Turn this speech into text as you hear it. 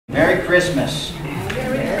Merry Christmas.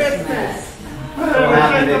 Merry Christmas.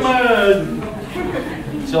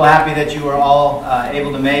 So happy that you are all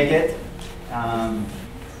able to make it.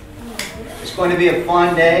 It's going to be a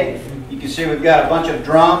fun day. You can see we've got a bunch of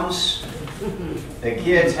drums. The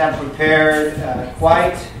kids have prepared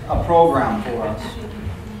quite a program for us.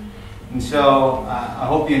 And so I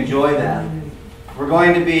hope you enjoy that. We're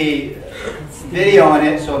going to be videoing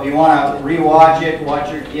it, so if you want to rewatch it,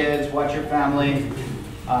 watch your kids, watch your family,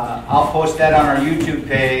 I'll post that on our YouTube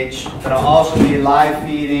page, but I'll also be live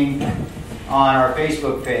feeding on our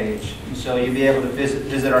Facebook page. And so you'll be able to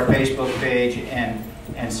visit our Facebook page and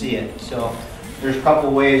see it. So there's a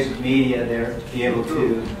couple ways of media there to be able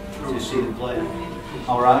to see the play.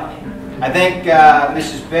 All right? I think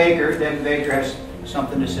Mrs. Baker, Debbie Baker, has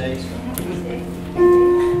something to say. So.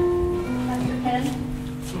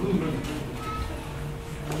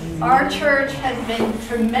 Our church has been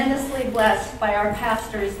tremendously blessed by our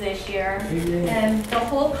pastors this year, and the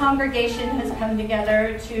whole congregation has come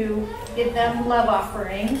together to give them love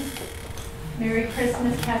offerings. Merry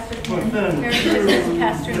Christmas, Pastor Ken. Merry Christmas,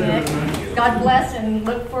 Pastor Nick. God bless, and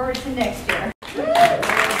look forward to next year.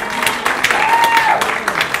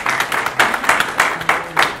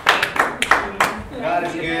 God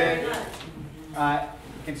is good.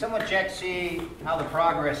 Can someone check, see how the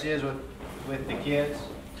progress is with the kids?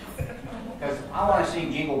 Because I want to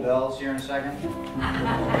sing Jingle Bells here in a second.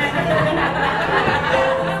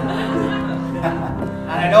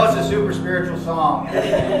 And I know it's a super spiritual song.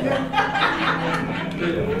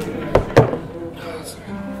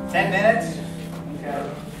 10 minutes? Okay.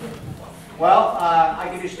 Well, I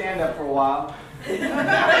can do stand-up for a while.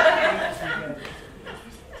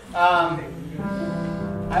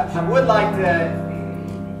 I would like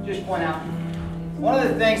to just point out, one of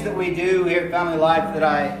the things that we do here at Family Life that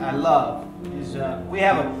I love is we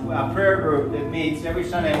have a prayer group that meets every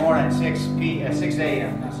Sunday morning at 6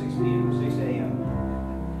 a.m. Not 6 p.m., 6 a.m.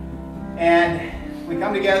 And we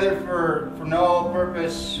come together for no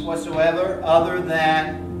purpose whatsoever other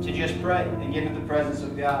than to just pray and get into the presence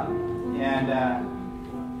of God. And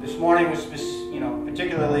this morning was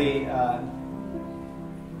particularly a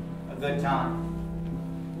good time.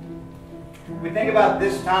 We think about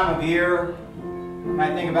this time of year.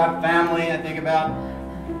 I think about family, I think about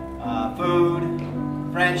food,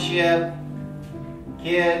 friendship,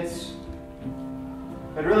 kids.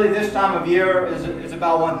 But really this time of year is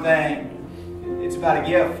about one thing. It's about a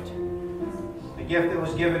gift that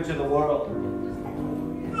was given to the world.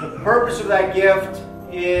 The purpose of that gift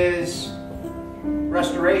is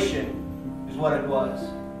restoration, is what it was.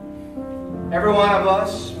 Every one of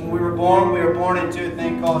us, when we were born into a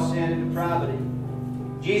thing called sin and depravity.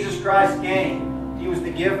 Jesus Christ came. He was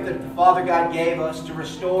the gift that the Father God gave us to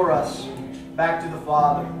restore us back to the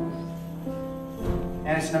Father.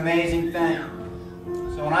 And it's an amazing thing.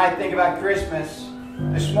 So when I think about Christmas,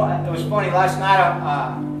 it was funny. Last night,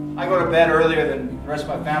 I go to bed earlier than the rest of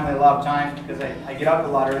my family a lot of times because I get up a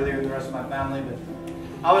lot earlier than the rest of my family. But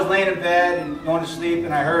I was laying in bed and going to sleep,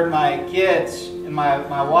 and I heard my kids and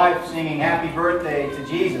my wife singing Happy Birthday to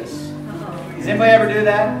Jesus. Does anybody ever do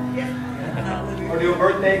that? Or do a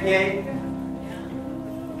birthday cake?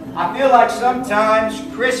 I feel like sometimes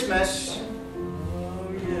Christmas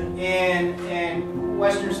in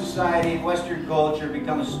Western society, in Western culture,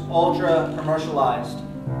 becomes ultra commercialized.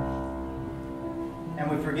 And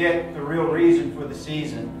we forget the real reason for the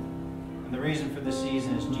season. And the reason for the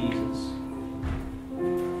season is Jesus.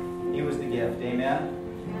 He was the gift.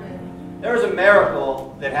 Amen? There was a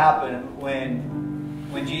miracle that happened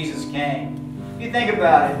when Jesus came. If you think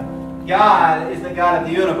about it, God is the God of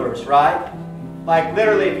the universe, right? Like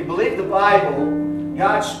literally, if you believe the Bible,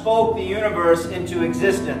 God spoke the universe into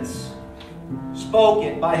existence. Spoke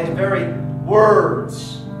it by His very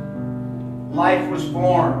words. Life was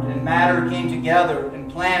formed and matter came together and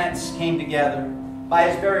planets came together by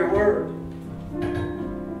His very word.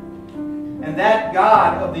 And that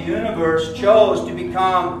God of the universe chose to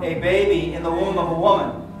become a baby in the womb of a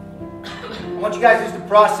woman. I want you guys just to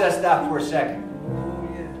process that for a second.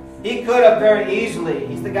 He could have very easily,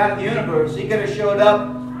 He's the God of the universe, He could have showed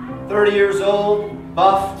up 30 years old,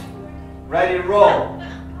 buffed, ready to roll.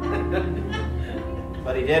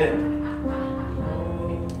 But He didn't.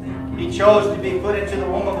 He chose to be put into the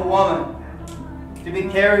womb of a woman, to be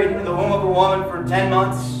carried in the womb of a woman for 10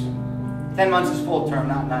 months. 10 months is full term,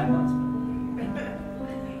 not 9 months.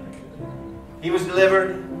 He was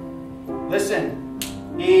delivered. Listen,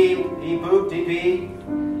 He pooped, He peed.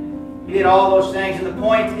 He did all those things. And the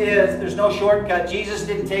point is, there's no shortcut. Jesus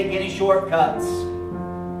didn't take any shortcuts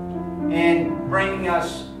in bringing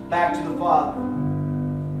us back to the Father.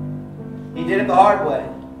 He did it the hard way.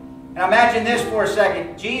 Now imagine this for a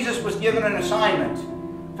second. Jesus was given an assignment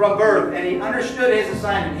from birth, and he understood his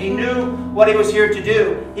assignment. He knew what he was here to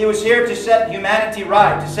do. He was here to set humanity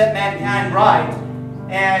right, to set mankind right.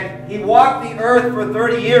 And he walked the earth for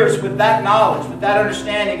 30 years with that knowledge, with that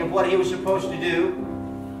understanding of what he was supposed to do.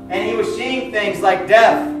 And he was seeing things like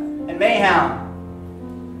death and mayhem.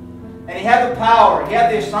 And he had the power, he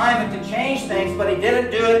had the assignment to change things, but he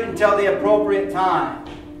didn't do it until the appropriate time.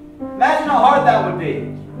 Imagine how hard that would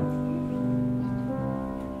be.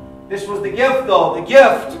 This was the gift, though. The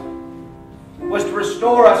gift was to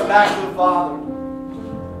restore us back to the Father.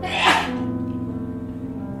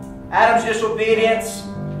 Adam's disobedience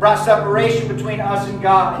brought separation between us and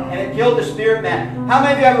God, and it killed the spirit man. How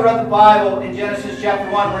many of you ever read the Bible in Genesis chapter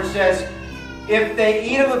 1 where it says, if they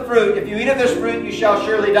eat of the fruit, if you eat of this fruit, you shall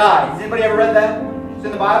surely die? Has anybody ever read that? It's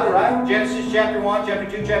in the Bible, right? Genesis chapter 1, chapter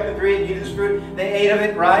 2, chapter 3, they eat of this fruit. They ate of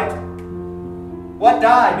it, right? What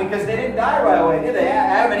died? Because they didn't die right away, did they?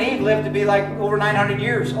 Adam and Eve lived to be like over 900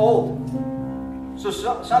 years old. So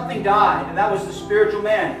something died, and that was the spiritual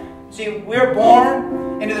man. See, we're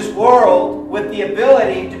born into this world with the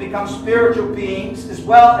ability to become spiritual beings as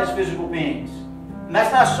well as physical beings. And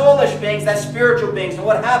that's not soulish beings, that's spiritual beings. And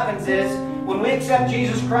what happens is, when we accept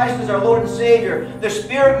Jesus Christ as our Lord and Savior, the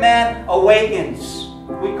spirit man awakens.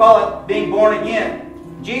 We call it being born again.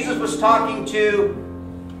 Jesus was talking to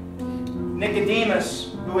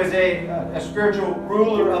Nicodemus, who was a spiritual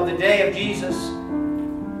ruler of the day of Jesus.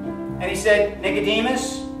 And he said,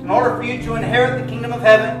 Nicodemus, in order for you to inherit the kingdom of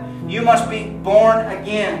heaven, you must be born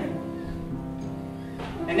again.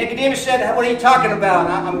 And Nicodemus said, what are you talking about?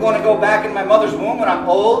 I'm going to go back in my mother's womb when I'm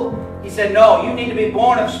old? He said, no, you need to be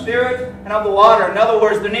born of spirit and of the water. In other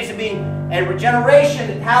words, there needs to be a regeneration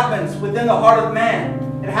that happens within the heart of man.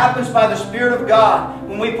 It happens by the Spirit of God.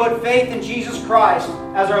 When we put faith in Jesus Christ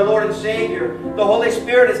as our Lord and Savior, the Holy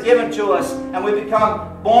Spirit is given to us, and we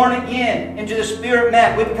become born again into the Spirit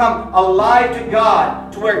man. We become alive to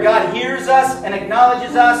God, to where God hears us and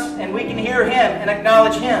acknowledges us, and we can hear Him and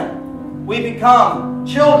acknowledge Him. We become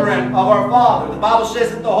children of our Father. The Bible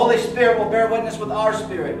says that the Holy Spirit will bear witness with our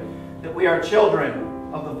spirit that we are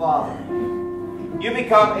children of the Father. You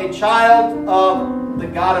become a child of the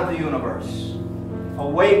God of the universe.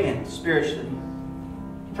 Awakened spiritually.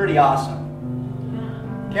 Pretty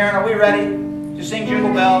awesome. Karen, are we ready to sing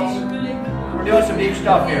Jingle Bells? We're doing some deep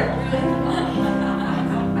stuff here.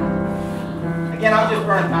 Again, I'm just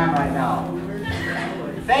burning time right now.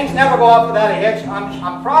 Things never go off without a hitch.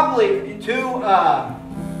 I'm probably too...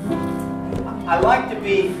 I like to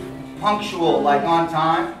be punctual, like on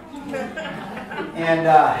time. And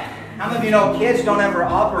how many of you know kids don't ever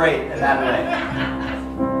operate that way?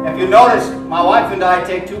 If you notice, my wife and I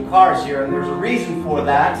take 2 cars here, and there's a reason for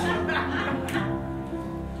that.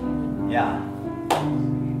 Yeah.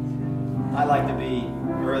 I like to be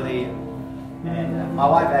early, and my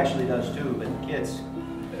wife actually does too, but the kids,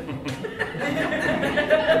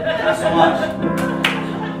 not so much.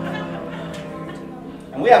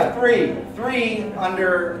 And we have three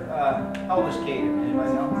under, how old is Kate?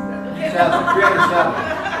 Anybody know? 3 under 7.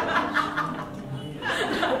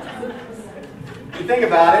 You think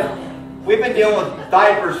about it, we've been dealing with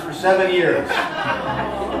diapers for 7 years.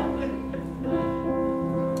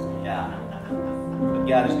 Yeah. But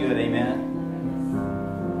God is good, amen?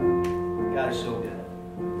 God is so good.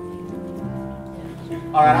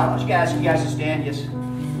 All right, I'm just going to ask you guys to stand, yes?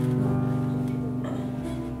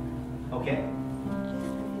 Okay.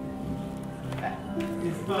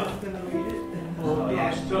 Is Mark going to read it? Oh,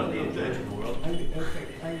 yes, certainly in the world. Okay,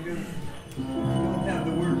 how you doing? You don't have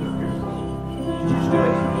the words up here, so. Just do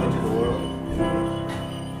it to the world.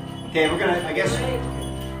 Okay, we're going to, I guess.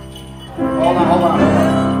 Hold on.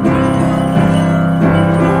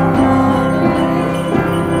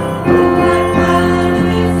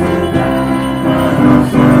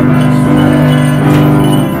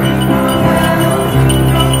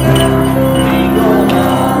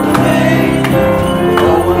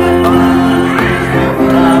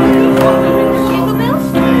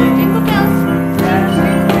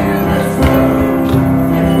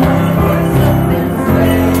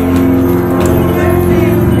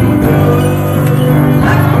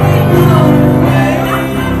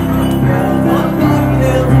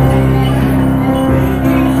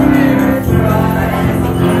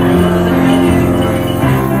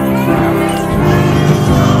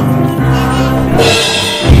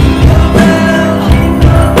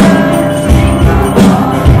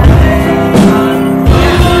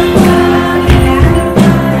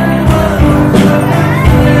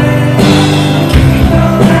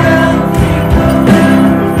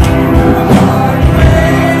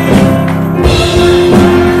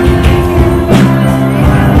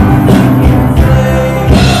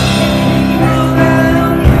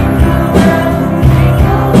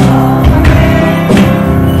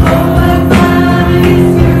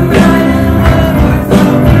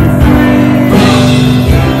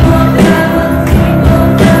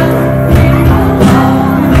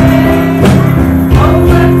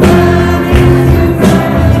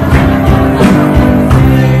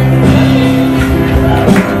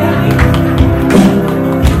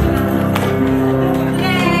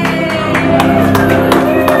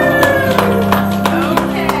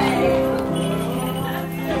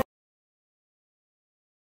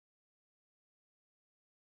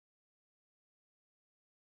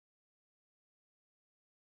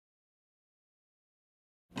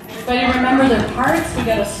 Everybody remember their parts? We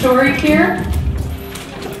got a story here.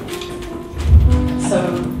 So,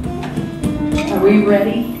 are we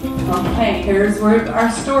ready? Okay, here's where our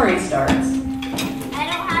story starts. I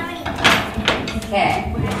don't have any.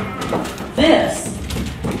 Okay. This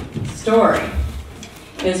story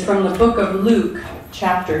is from the book of Luke,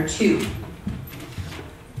 chapter 2.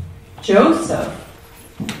 Joseph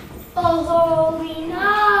The holy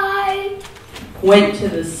night. went to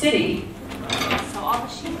the city. So all the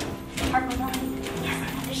sheep are belonging.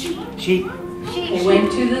 The sheep. Sheep. They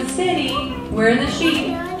went to the city. Where are the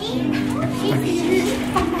sheep?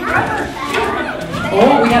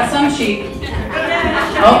 Oh, we got some sheep.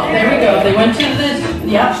 Oh, there we go. They went to the,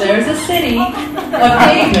 yep, there's a city of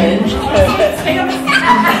David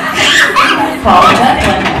called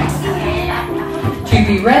Bethlehem to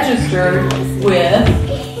be registered with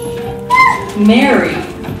Mary.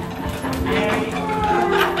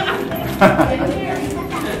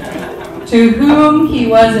 To whom he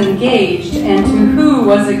was engaged and to who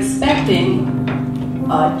was expecting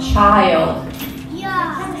a child.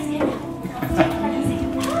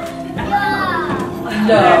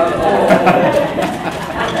 No.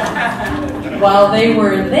 While they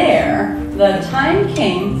were there, the time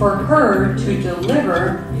came for her to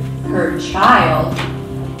deliver her child.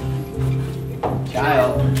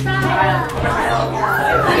 Child.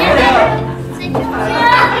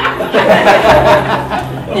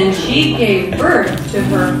 And she gave birth to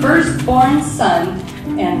her firstborn son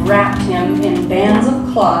and wrapped him in bands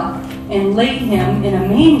of cloth and laid him in a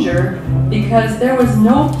manger because there was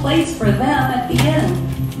no place for them at the inn.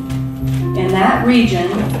 In that region,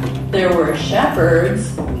 there were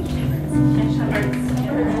shepherds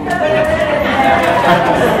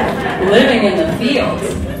living in the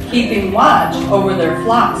fields, keeping watch over their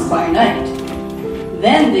flocks by night.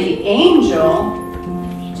 Then the angel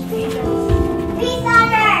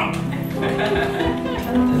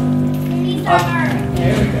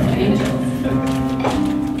there we go, angels.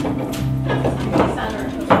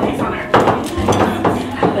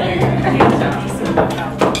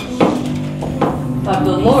 Of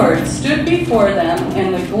the Lord stood before them,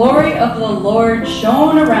 and the glory of the Lord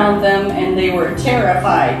shone around them, and they were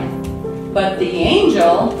terrified. But the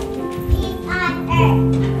angel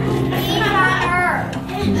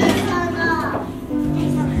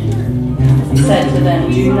said to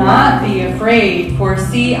them, "Do not be afraid, for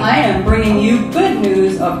see, I am bringing you good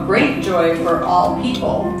news of great joy for all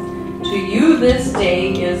people. To you this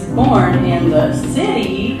day is born in the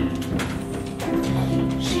city."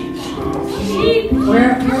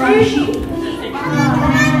 Where are sheep?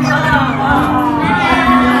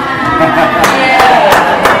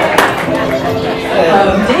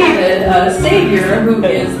 Of David, a Savior who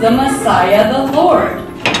is the Messiah, the Lord.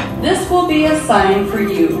 This will be a sign for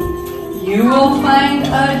you. You will find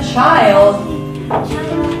a child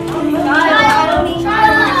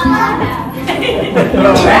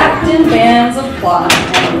wrapped in bands of cloth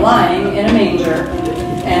and lying in a manger.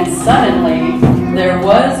 And suddenly there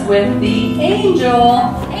was with the angel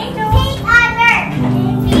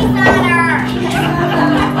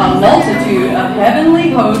a multitude of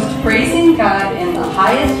heavenly hosts praising God in the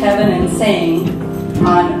highest heaven and saying,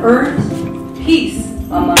 "On earth peace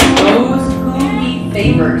among those whom he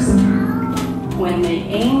favors." When the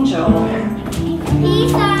angel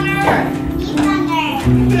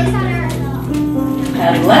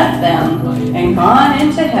had left them and gone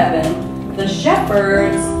into heaven, the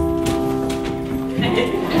shepherds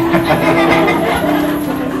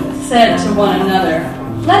said to one another,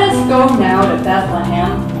 "Let us go now to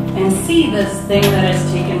Bethlehem and see this thing that has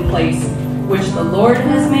taken place, which the Lord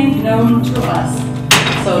has made known to us."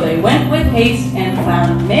 So they went with haste and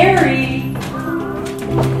found Mary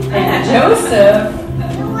and Joseph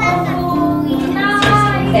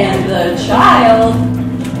and the child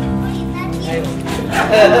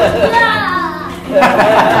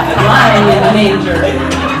lying in the manger.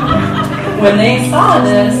 When they saw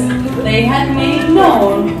this, they had made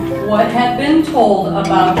known what had been told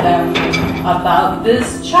about them, about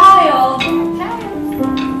this child.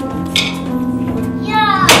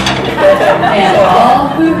 And all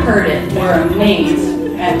who heard it were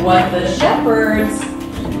amazed at what the shepherds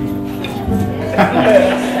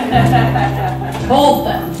told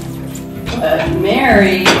them. But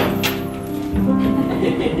Mary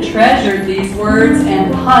treasured these words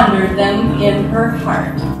and pondered them in her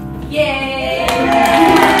heart. Yay!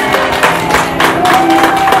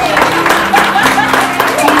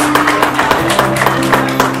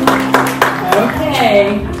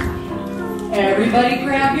 Okay, everybody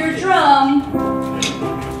grab your drum,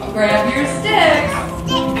 grab your sticks.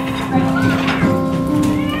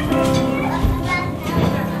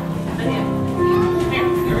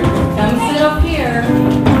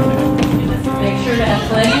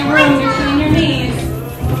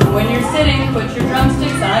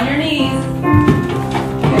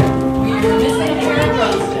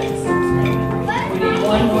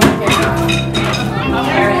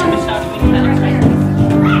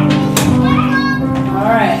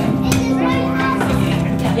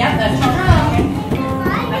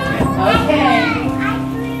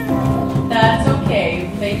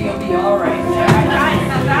 Maybe you'll be all right there.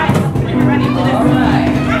 All right.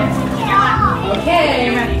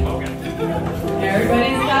 Okay.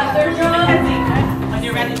 Everybody's got their drums. When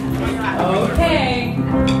you're ready. Okay.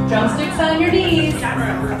 Drumsticks on your knees.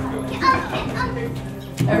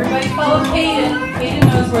 Everybody follow Kaden. Kaden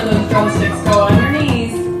knows where those drumsticks go, on your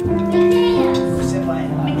knees.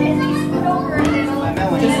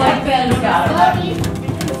 Just like Ben's got them.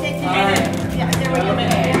 All right.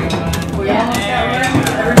 Okay. We almost got room.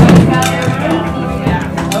 Everybody's got their room.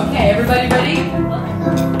 Okay, everybody ready?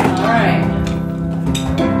 All right.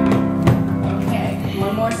 Okay,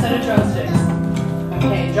 one more set of drumsticks.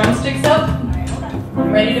 Okay, drumsticks up.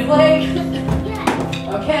 Ready to play?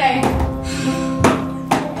 Okay.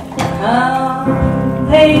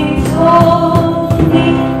 They told me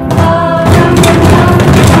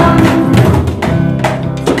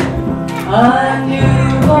a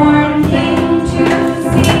newborn king to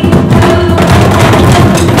see.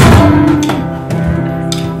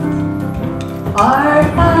 Our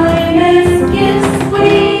finest gifts we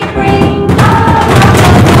bring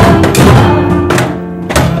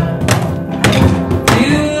to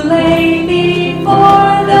lay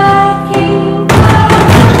before the king.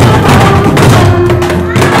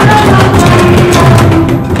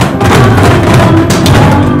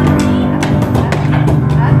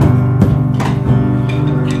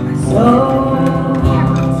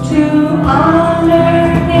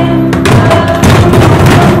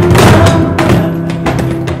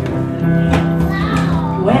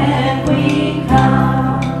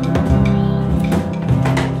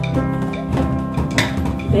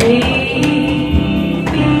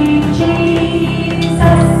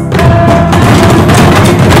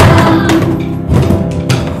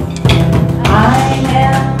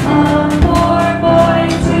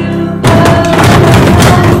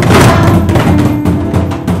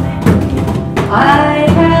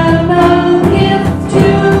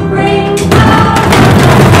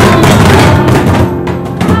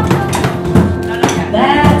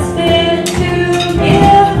 That's fit to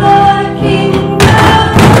give the king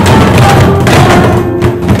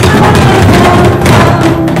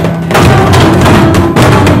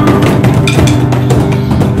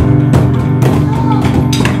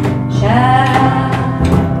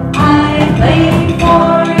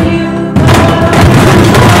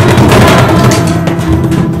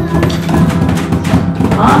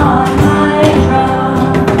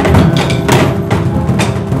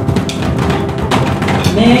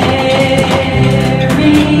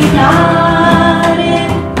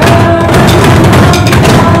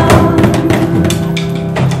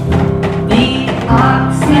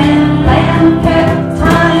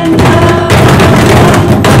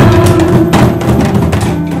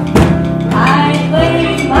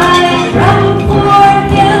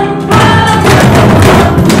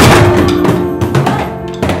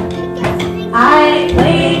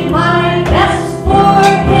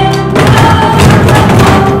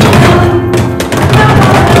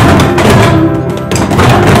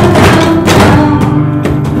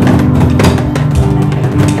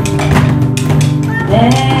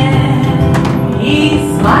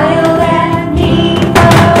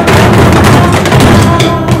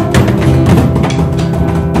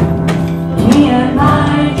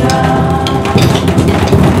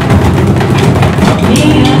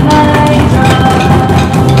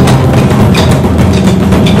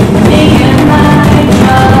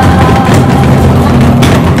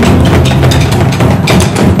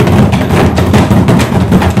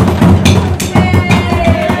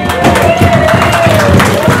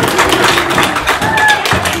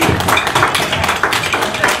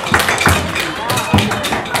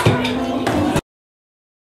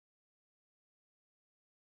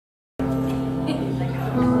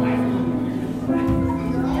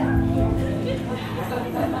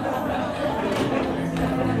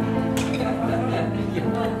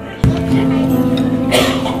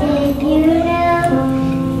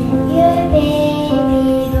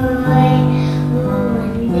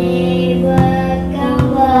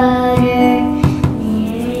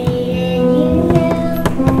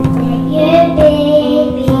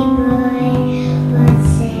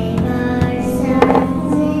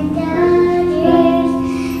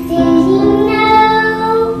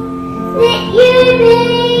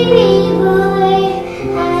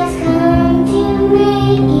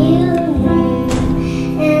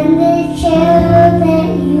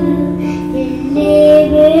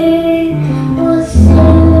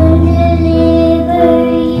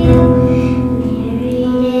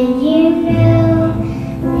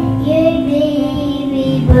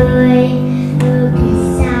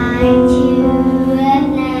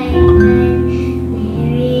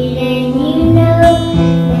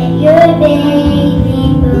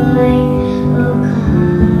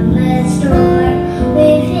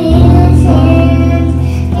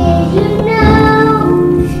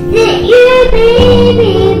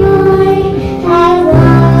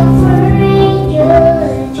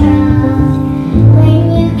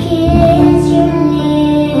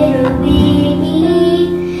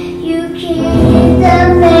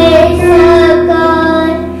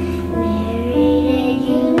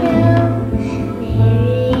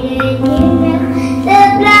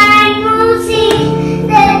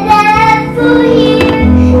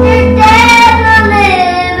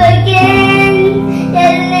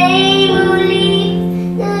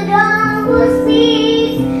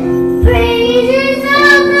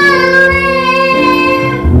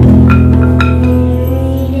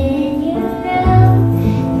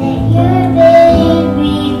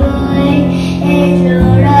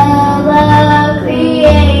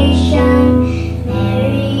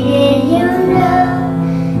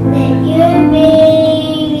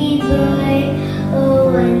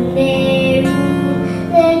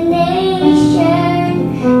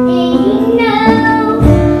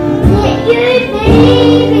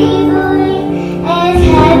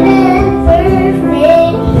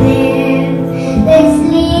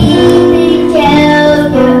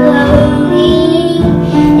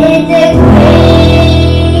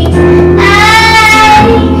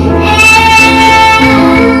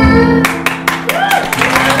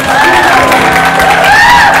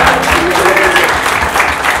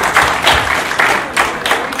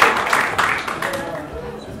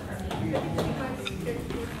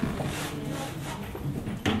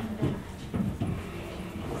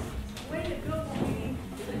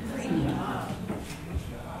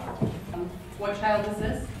What child is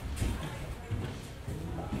this?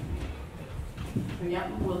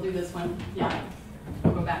 Yep, we'll do this one. Yeah,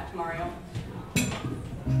 we'll go back to Mario.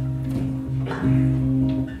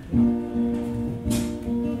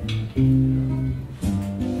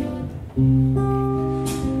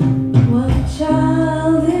 What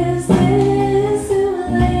child is this who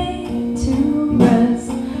lay to rest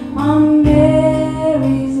on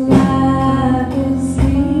Mary's lap is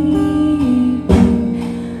sleeping,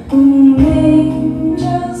 whom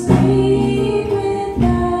angels greet with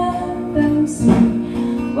anthems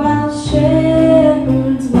sweet, while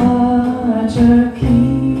shepherds watch her keeping?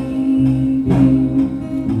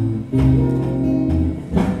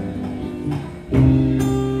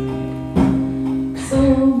 So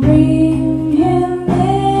bring him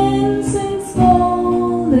incense,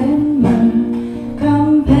 gold and myrrh,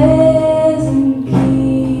 come peasant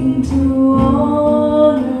king to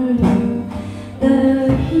honor you, the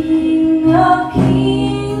King of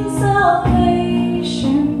kings,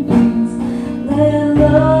 salvation brings, let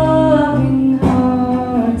loving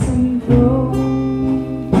hearts implore.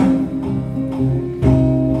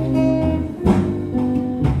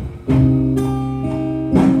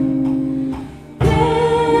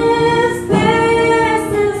 This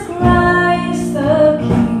is Christ the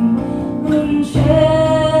King, whom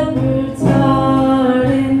shepherds guard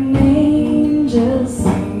and angels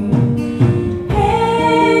sing.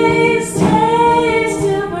 Haste, haste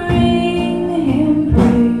to bring him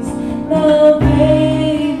praise, the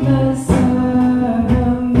babe, the Son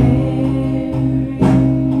of Mary.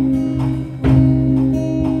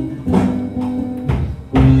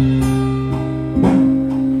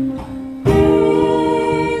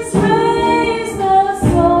 Praise the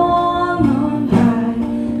song on high,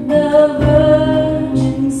 the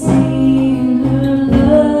Virgin sing her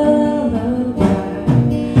lullaby.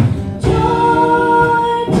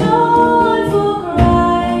 Joy, joy, for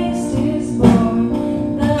Christ is born,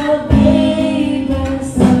 the babe, the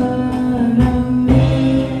Son of Mary.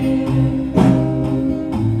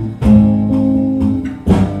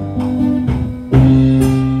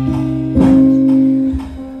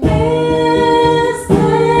 This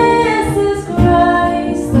is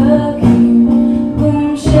Christ the King, whom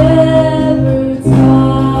shepherds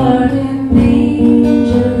guard and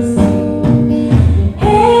angels sing.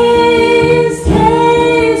 Haste,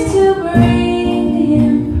 haste to bring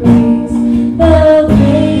him praise, the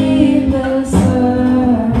babe, the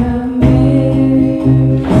Son of Mary.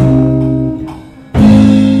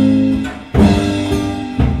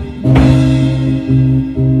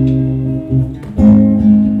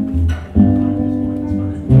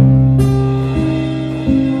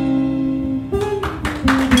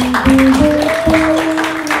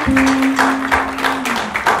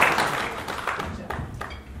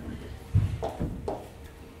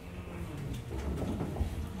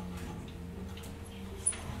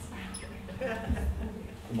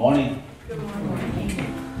 Good morning.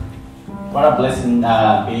 What a blessing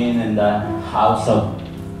being in the house of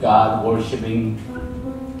God, worshiping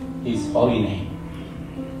His holy name.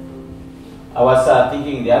 I was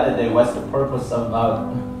thinking the other day, what's the purpose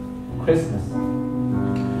about Christmas?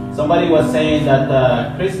 Somebody was saying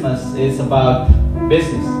that Christmas is about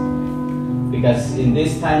business, because in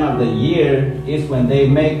this time of the year is when they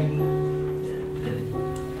make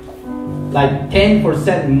like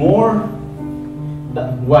 10% more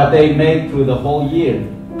what they made through the whole year.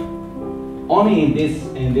 Only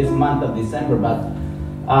in this month of December. But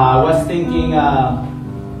I was thinking, I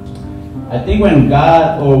think when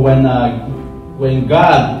God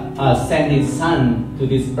sent His Son to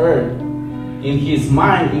this earth, in His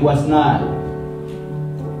mind it was not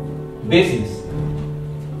business.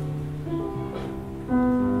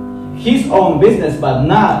 His own business, but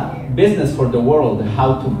not business for the world.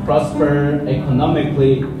 How to prosper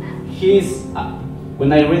economically.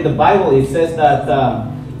 When I read the Bible, it says that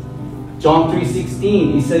John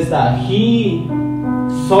 3:16, it says that He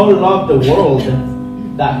so loved the world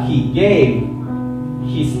that He gave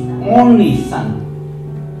His only Son.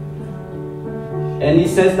 And He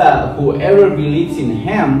says that whoever believes in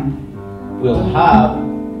Him will have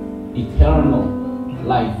eternal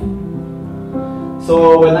life.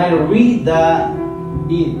 So when I read that,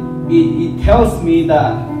 it tells me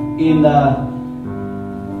that in the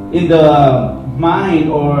mind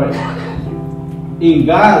or in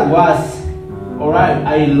God was, alright,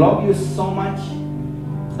 I love you so much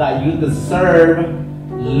that you deserve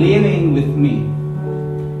living with me.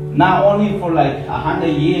 Not only for like 100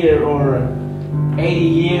 years or 80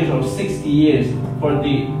 years or 60 years, for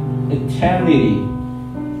the eternity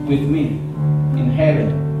with me in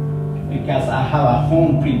heaven, because I have a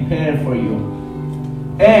home prepared for you.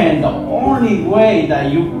 And the only way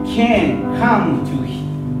that you can come to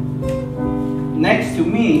next to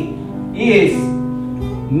me is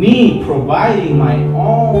me providing my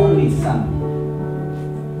only son.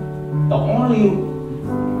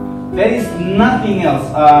 There is nothing else.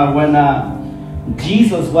 When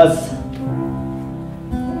Jesus was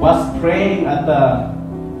praying at the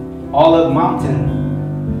Olive Mountain,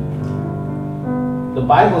 the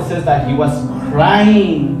Bible says that he was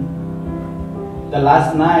crying the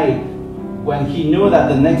last night when he knew that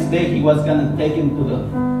the next day he was going to take him to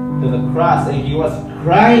the cross, and he was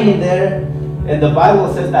crying there. And the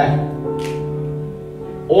Bible says that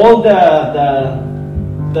all the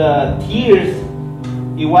tears,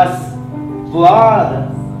 it was blood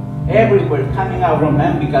everywhere coming out from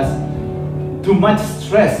him because too much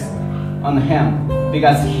stress on him,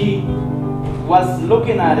 because he was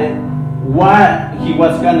looking at it, what he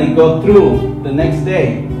was going to go through the next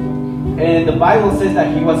day. And the Bible says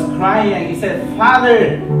that he was crying and he said,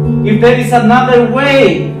 Father, if there is another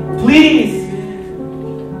way, please,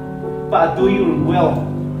 but do your will.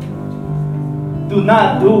 Do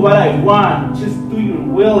not do what I want, just do your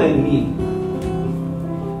will in me.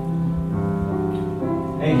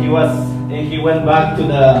 And he went back to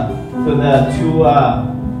the two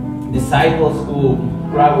disciples who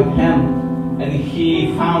brought with him, and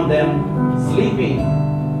he found them sleeping.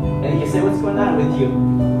 And he said, what's going on with you?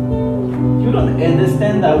 You don't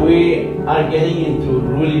understand that we are getting into a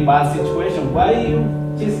really bad situation. Why you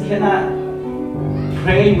just cannot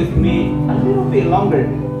pray with me a little bit longer?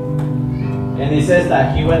 And he says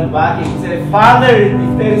that he went back and he said, Father,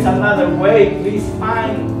 if there is another way, please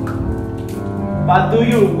fine, but do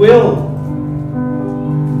your will.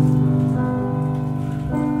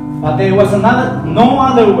 But there was no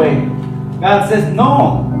other way. God says,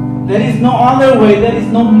 no, there is no other way. There is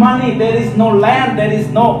no money, there is no land, there is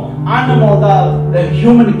no animal that the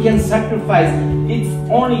human can sacrifice. It's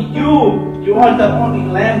only you. You are the only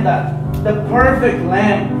lamb, the perfect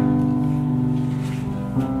lamb.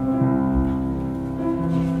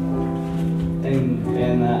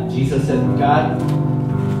 And Jesus said, God,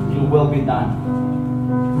 your will be done.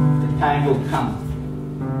 The time will come.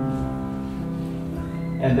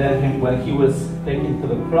 And then when he was taken to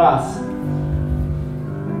the cross,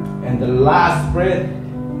 and the last breath,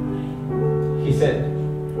 he said,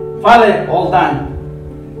 Father, all done.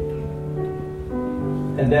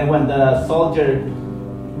 And then when the soldier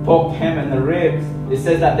poked him in the ribs, it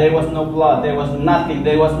says that there was no blood, there was nothing,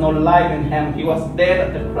 there was no life in him. He was dead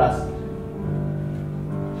at the cross.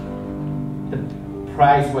 The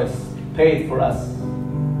price was paid for us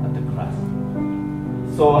at the cross.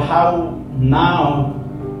 So how now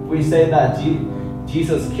we say that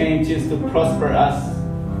Jesus came just to prosper us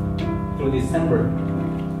through December?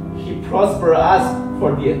 He prospered us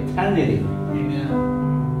for the eternity.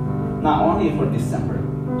 Amen. Not only for December.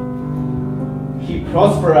 He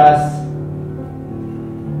prospered us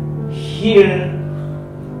here.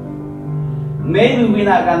 Maybe we're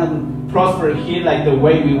not going to prosper here like the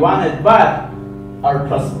way we want it, but our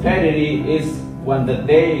prosperity is when the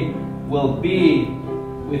day will be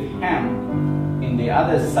with Him in the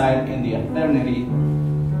other side, in the eternity.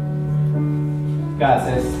 God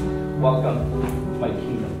says, welcome my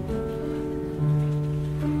kingdom.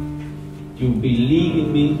 You believe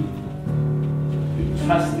in me, you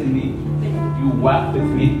trust in me, you walk with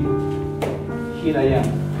me. Here I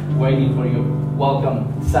am, waiting for you.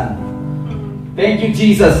 Welcome, son. Thank you,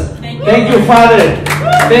 Jesus. Thank you, Father.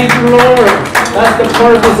 Thank you, Lord. That's the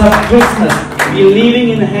purpose of Christmas. Believing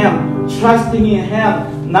in Him, trusting in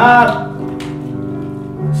Him, not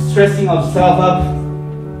stressing ourselves up,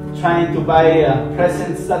 trying to buy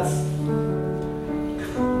presents. That's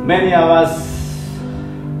many of us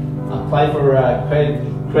apply for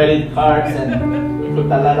credit cards and put a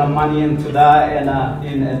lot of money into that. And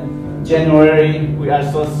in January, we are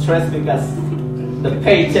so stressed because the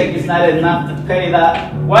paycheck is not enough to pay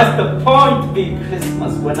that. What's the point to be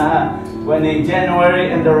Christmas when in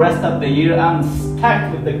January and the rest of the year I'm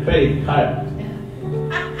stuck with the credit card?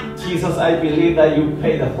 Jesus, I believe that you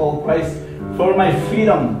paid the whole price for my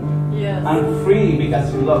freedom. Yes. I'm free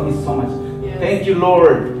because you love me so much. Yes. Thank you,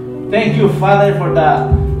 Lord. Thank you, Father, for that.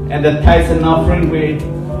 And the tithes and offering,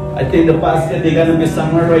 I think the basket, they're going to be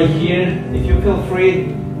somewhere right here. If you feel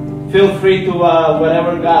free to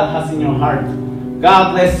whatever God has in your heart.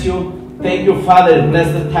 God bless you. Thank you, Father.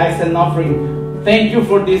 Bless the tithes and offering. Thank you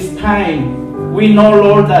for this time. We know,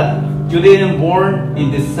 Lord, that you didn't born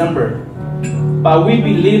in December. But we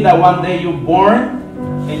believe that one day you born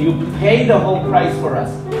and you paid the whole price for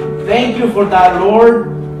us. Thank you for that, Lord.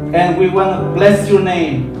 And we want to bless your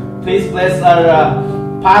name. Please bless our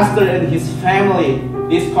pastor and his family.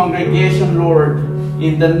 this congregation, Lord.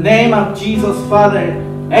 In the name of Jesus, Father.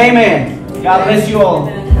 Amen. God bless you all.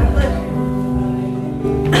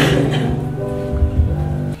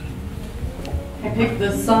 I picked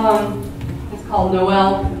this song. It's called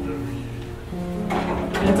Noel.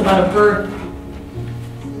 And it's about a bird.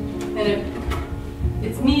 And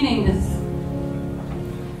its meaning is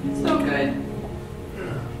so good.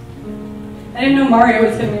 I didn't know Mario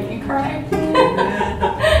was going to make me cry.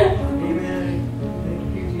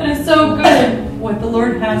 But it's so good what the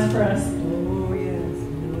Lord has for us.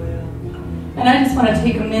 And I just want to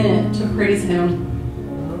take a minute to praise Him.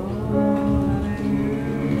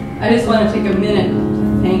 I just want to take a minute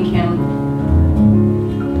to thank Him.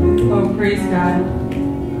 Oh, praise God.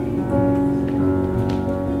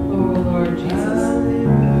 Oh, Lord Jesus.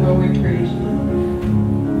 Oh, we praise you.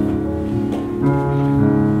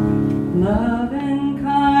 Love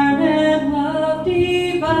incarnate, love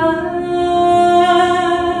divine,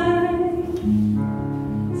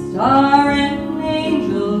 star and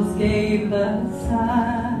angels gave the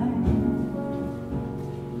sign.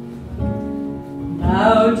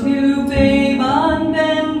 Bow to babe on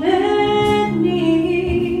bended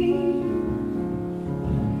knee,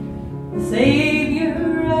 the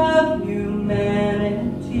Savior of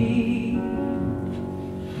humanity.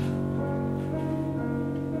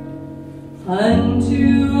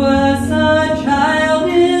 Unto us a child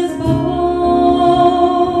is born,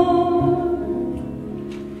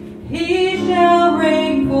 He shall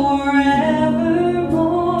reign forevermore.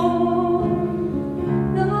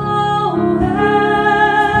 Noel,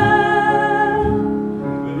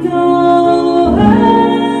 Noel,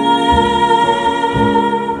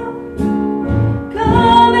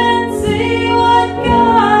 come and see what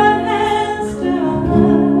God has done.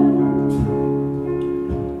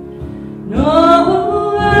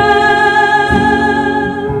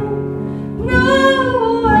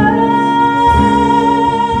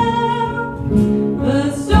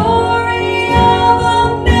 The story of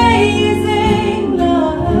amazing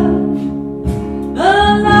love, the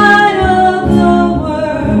light of the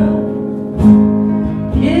world,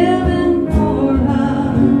 given for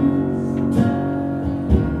us.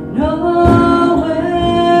 Noel,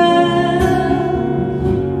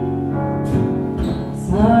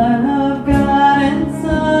 Son of God and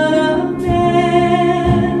Son of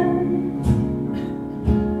Man,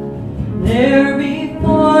 there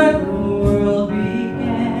before the world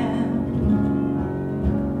began,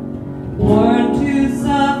 born to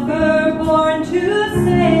suffer, born to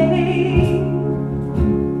save,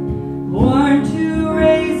 born to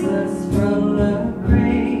raise us from the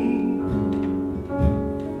grave.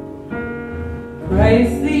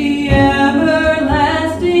 Christ the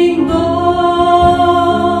everlasting Lord,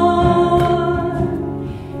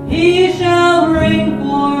 He shall reign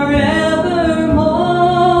forevermore.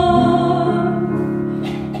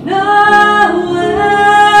 Noel,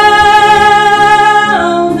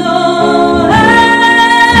 Noel,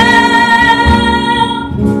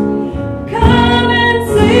 come and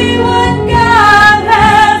see what God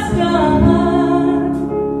has done.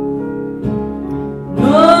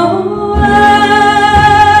 Noel,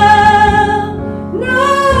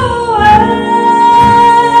 Noel,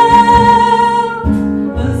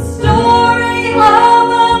 the story of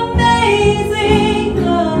amazing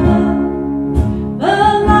love, the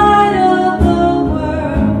light of the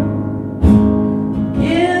world,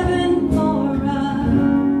 given for us.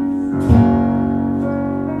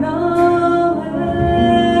 Noel.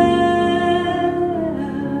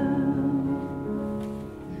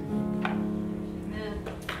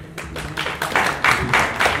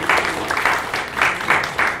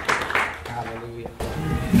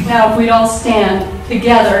 Now, if we'd all stand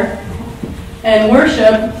together and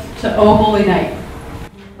worship to O Holy Night.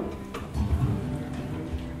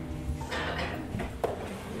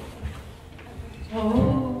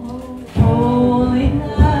 Oh, holy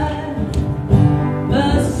night,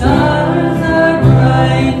 the stars are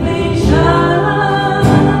brightly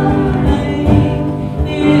shining.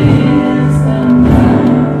 It is the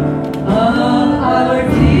night of our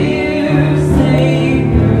dear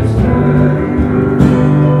Savior's birth.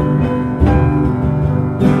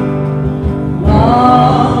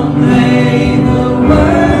 Long lay the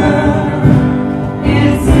world in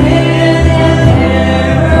sin and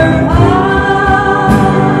error high.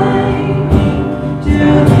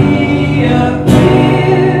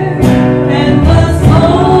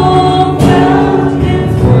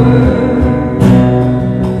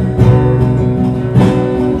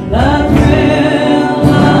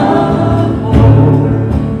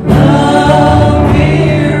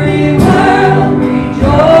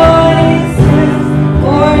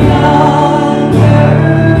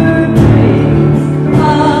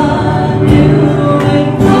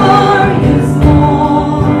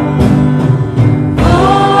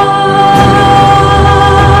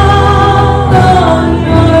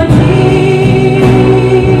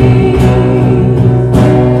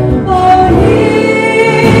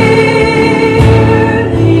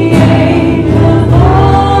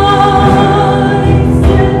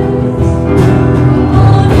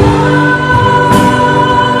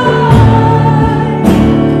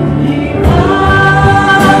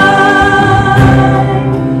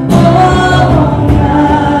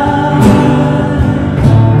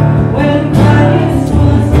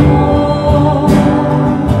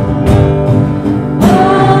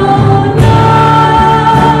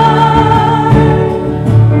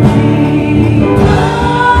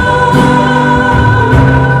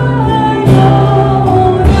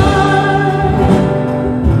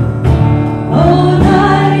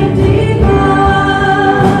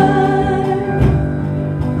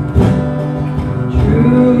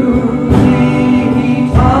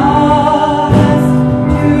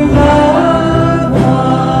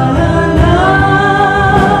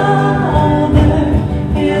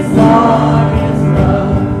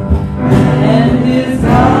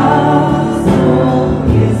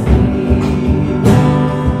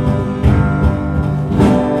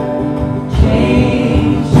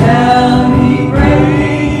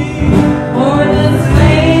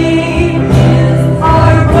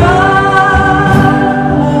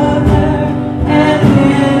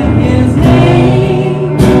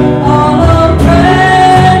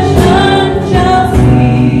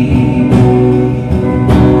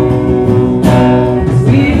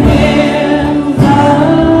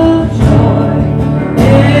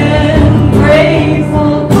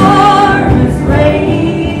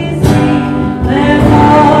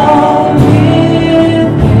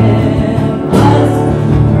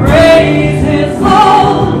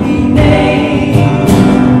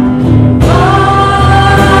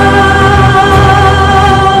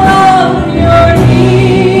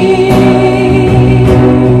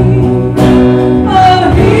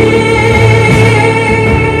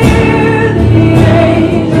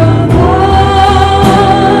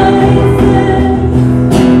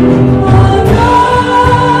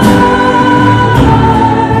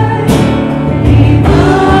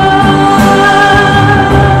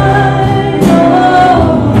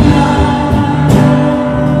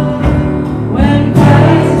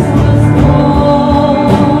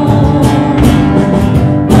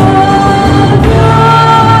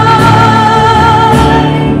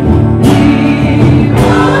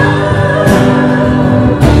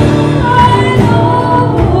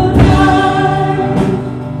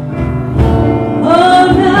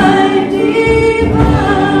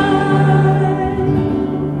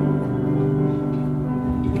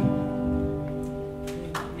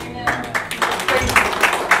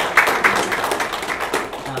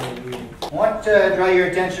 want to draw your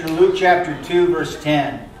attention to Luke chapter 2, verse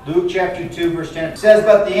 10. Luke chapter 2, verse 10. It says,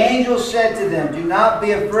 "But the angel said to them, 'Do not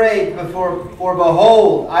be afraid, for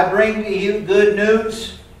behold, I bring to you good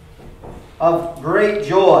news of great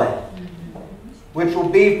joy, which will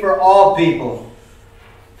be for all people.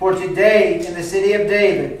 For today, in the city of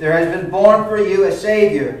David, there has been born for you a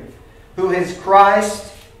Savior, who is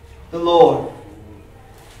Christ the Lord.'"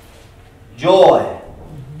 Joy.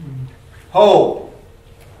 Hope.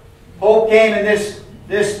 Hope came in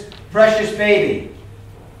this precious baby.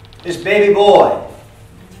 This baby boy,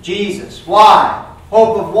 Jesus. Why?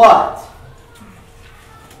 Hope of what?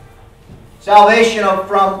 Salvation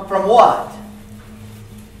from what?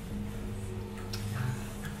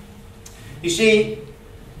 You see,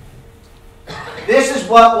 this is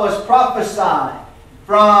what was prophesied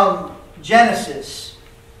from Genesis.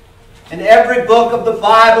 In every book of the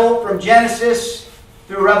Bible, from Genesis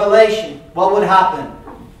through Revelation, what would happen?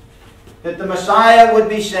 That the Messiah would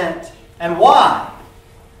be sent. And why?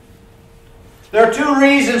 There are two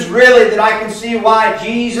reasons really that I can see why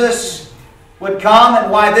Jesus would come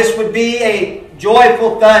and why this would be a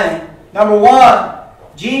joyful thing. Number one,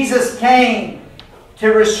 Jesus came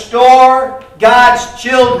to restore God's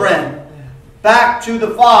children back to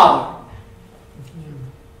the Father.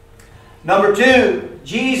 Number two,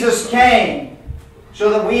 Jesus came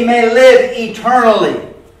so that we may live eternally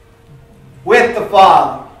with the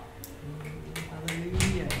Father.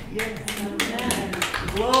 Hallelujah. Yes.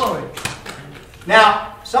 Glory.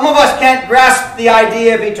 Now, some of us can't grasp the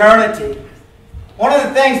idea of eternity. One of the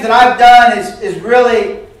things that I've done is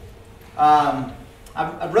really,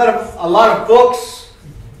 I've read a lot of books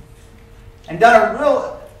and done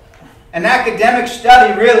an academic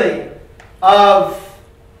study really of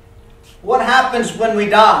what happens when we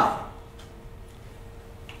die.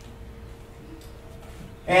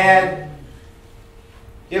 And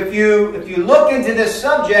if you look into this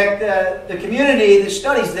subject, the community that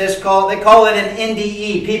studies this, they call it an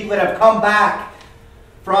NDE, people that have come back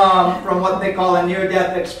from what they call a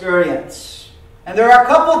near-death experience. And there are a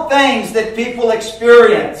couple things that people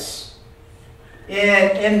experience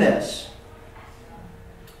in this.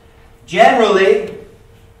 Generally,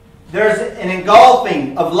 there's an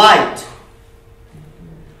engulfing of light.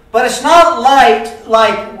 But it's not light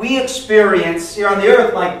like we experience here on the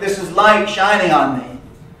earth, like this is light shining on me.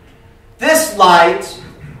 This light,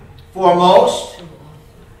 for most,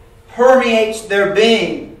 permeates their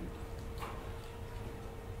being.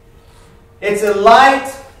 It's a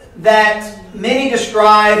light that many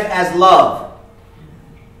describe as love.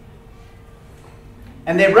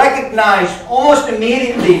 And they recognize almost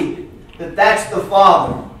immediately that that's the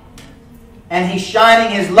Father. And He's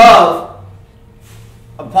shining His love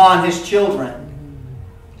upon His children.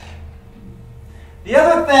 The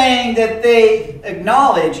other thing that they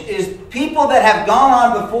acknowledge is people that have gone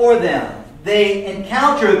on before them. They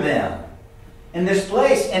encounter them in this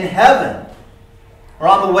place, in heaven, or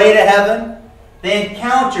on the way to heaven. They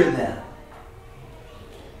encounter them.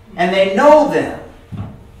 And they know them.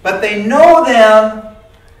 But they know them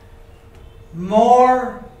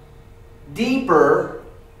more deeper.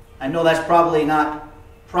 I know that's probably not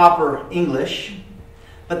proper English.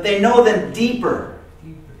 But they know them deeper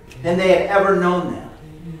than they had ever known them.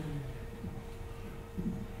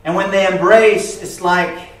 And when they embrace, it's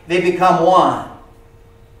like they become one.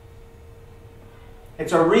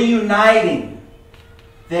 It's a reuniting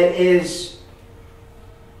that is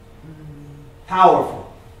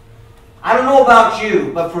powerful. I don't know about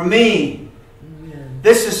you, but for me,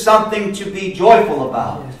 this is something to be joyful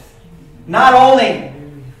about. Not only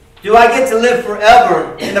do I get to live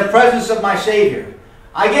forever in the presence of my Savior,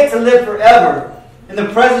 I get to live forever in the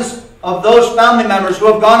presence of those family members who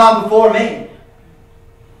have gone on before me.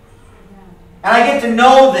 And I get to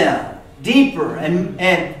know them deeper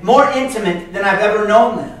and more intimate than I've ever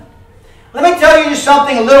known them. Let me tell you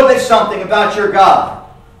something, a little bit something about your God.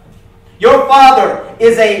 Your Father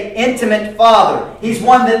is an intimate Father. He's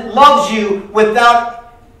one that loves you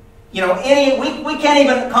without, any, we can't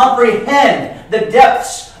even comprehend the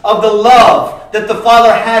depths of the love that the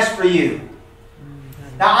Father has for you.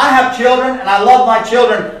 Now, I have children, and I love my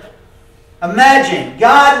children. Imagine,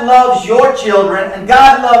 God loves your children, and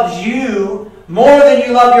God loves you more than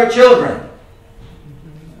you love your children.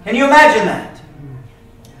 Can you imagine that?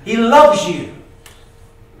 He loves you.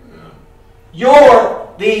 You're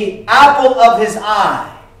the apple of His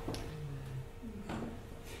eye.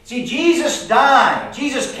 See, Jesus died.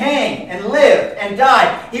 Jesus came and lived and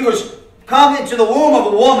died. He was come into the womb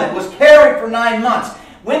of a woman, was carried for 9 months,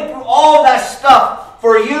 went through all that stuff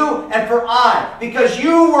for you and for I, because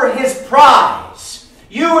you were His prize.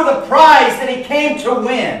 You were the prize that He came to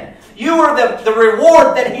win. You are the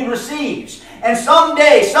reward that he receives. And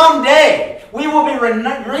someday, we will be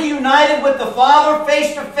reunited with the Father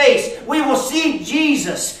face to face. We will see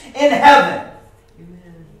Jesus in heaven.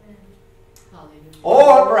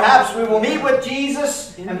 Or perhaps we will meet with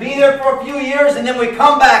Jesus and be there for a few years, and then we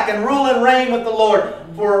come back and rule and reign with the Lord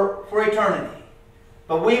for eternity.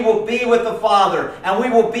 But we will be with the Father, and we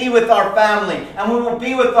will be with our family, and we will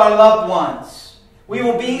be with our loved ones. We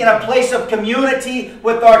will be in a place of community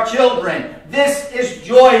with our children. This is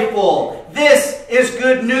joyful. This is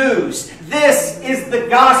good news. This is the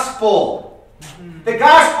gospel. The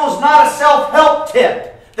gospel is not a self-help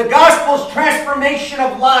tip. The gospel is transformation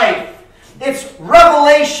of life. It's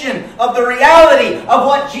revelation of the reality of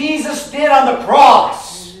what Jesus did on the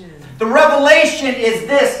cross. The revelation is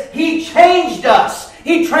this. He changed us.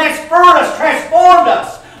 He transformed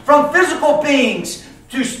us from physical beings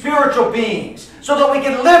to spiritual beings so that we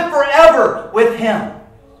can live forever with Him.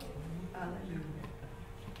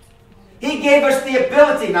 He gave us the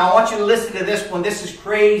ability. Now I want you to listen to this one. This is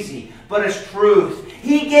crazy, but it's truth.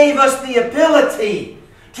 He gave us the ability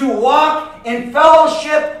to walk in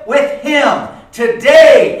fellowship with Him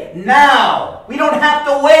today, now. We don't have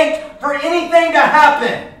to wait for anything to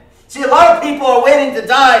happen. See, a lot of people are waiting to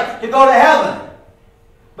die to go to heaven.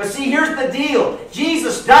 But see, here's the deal.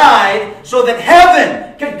 Jesus died so that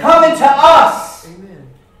heaven could come into us. Amen.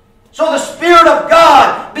 So the Spirit of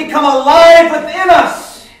God become alive within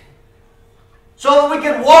us. So that we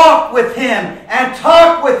can walk with Him and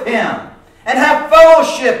talk with Him and have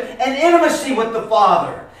fellowship and intimacy with the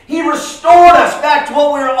Father. He restored us back to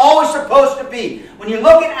what we were always supposed to be. When you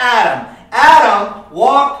look at Adam, Adam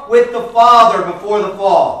walked with the Father before the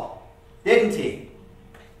fall. Didn't he?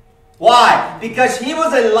 Why? Because he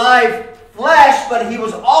was alive flesh, but he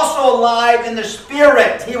was also alive in the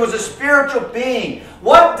Spirit. He was a spiritual being.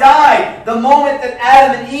 What died the moment that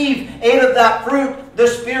Adam and Eve ate of that fruit? The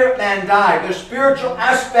spirit man died. The spiritual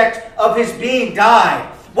aspect of his being died.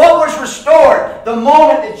 What was restored? The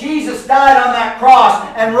moment that Jesus died on that cross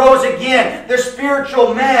and rose again, the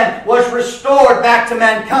spiritual man was restored back to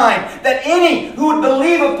mankind. That any who would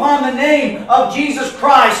believe upon the name of Jesus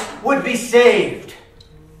Christ would be saved.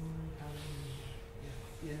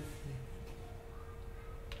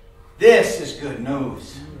 This is good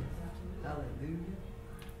news.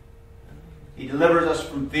 He delivers us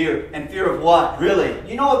from fear. And fear of what? Really?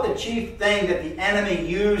 You know what the chief thing that the enemy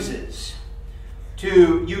uses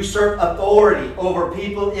to usurp authority over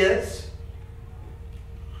people is?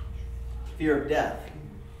 Fear of death.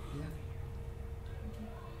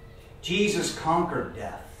 Jesus conquered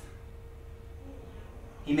death.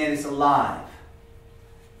 He made us alive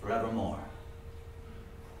forevermore.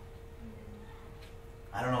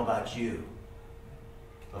 I don't know about you,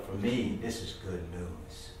 but for me, this is good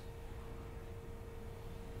news.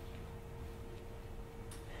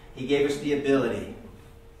 He gave us the ability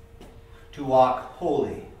to walk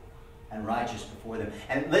holy and righteous before them.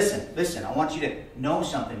 And listen, I want you to know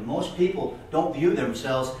something. Most people don't view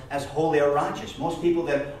themselves as holy or righteous. Most people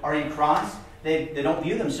that are in Christ, they don't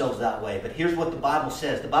view themselves that way. But here's what the Bible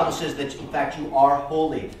says. The Bible says that, in fact, you are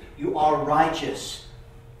holy. You are righteous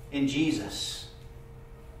in Jesus.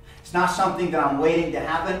 It's not something that I'm waiting to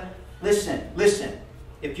happen. Listen.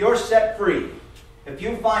 If you're set free, if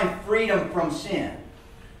you find freedom from sin,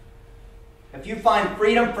 if you find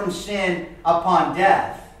freedom from sin upon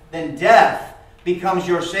death, then death becomes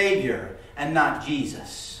your Savior and not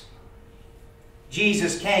Jesus.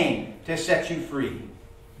 Jesus came to set you free.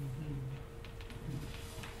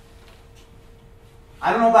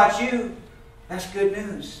 I don't know about you. That's good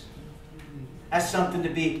news. That's something to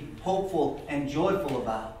be hopeful and joyful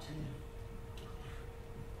about.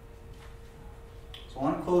 So I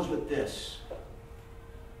want to close with this.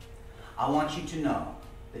 I want you to know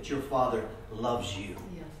that your Father loves you.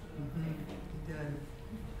 Yes. He does.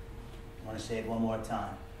 I want to say it one more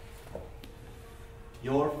time.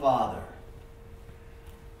 Your Father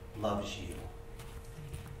loves you.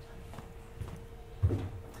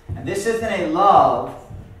 And this isn't a love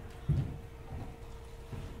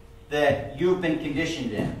that you've been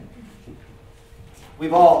conditioned in.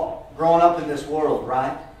 We've all grown up in this world,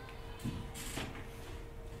 right?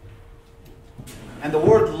 And the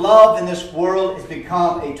word love in this world has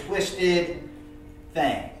become a twisted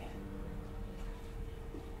thing.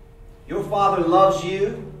 Your Father loves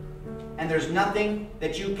you, and there's nothing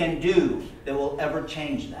that you can do that will ever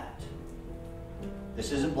change that.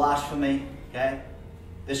 This isn't blasphemy, okay?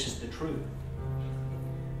 This is the truth.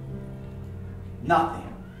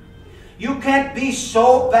 Nothing. You can't be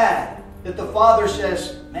so bad that the Father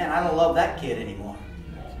says, man, I don't love that kid anymore.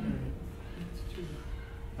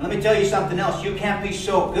 And let me tell you something else. You can't be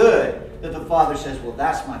so good that the Father says, well,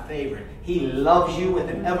 that's my favorite. He loves you with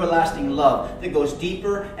an everlasting love that goes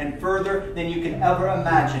deeper and further than you can ever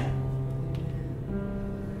imagine.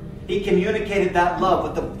 He communicated that love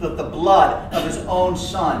with the blood of His own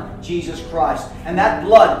Son, Jesus Christ. And that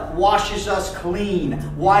blood washes us clean,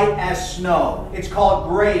 white as snow. It's called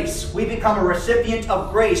grace. We become a recipient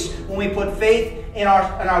of grace when we put faith in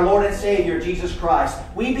our Lord and Savior, Jesus Christ.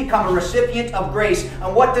 We become a recipient of grace.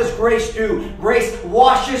 And what does grace do? Grace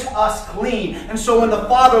washes us clean. And so when the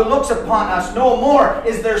Father looks upon us, no more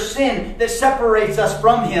is there sin that separates us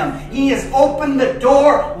from Him. He has opened the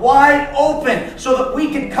door wide open so that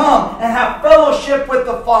we can come and have fellowship with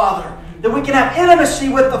the Father. That we can have intimacy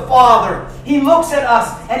with the Father. He looks at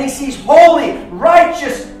us and He sees holy,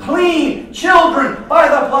 righteous, clean children by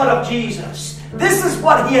the blood of Jesus. This is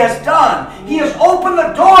what He has done. He has opened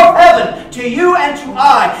the door of heaven to you and to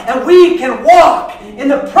I, and we can walk in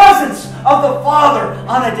the presence of the Father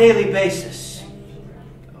on a daily basis.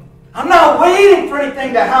 I'm not waiting for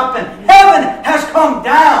anything to happen. Heaven has come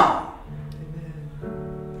down.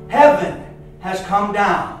 Heaven has come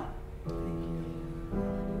down.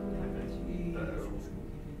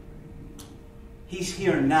 He's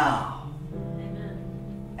here now.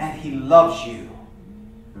 And He loves you.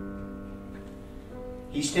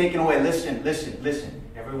 He's taken away. Listen, listen, listen.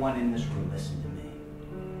 Everyone in this room, listen to me.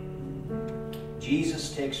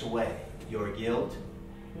 Jesus takes away your guilt,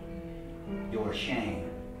 your shame,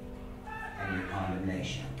 and your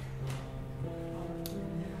condemnation.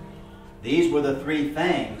 These were the three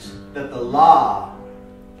things that the law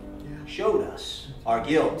showed us. Our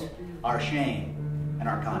guilt, our shame, and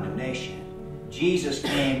our condemnation. Jesus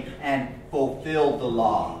came and fulfilled the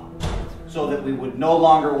law so that we would no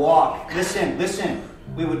longer walk. Listen, listen.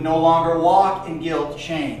 We would no longer walk in guilt,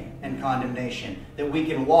 shame, and condemnation. That we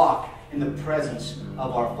can walk in the presence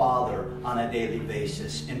of our Father on a daily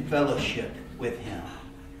basis, in fellowship with Him.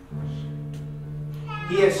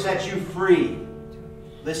 He has set you free.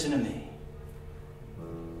 Listen to me.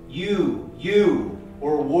 You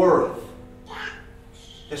were worth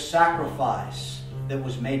the sacrifice that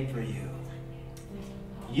was made for you.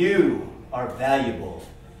 You are valuable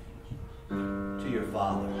to your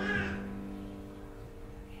Father.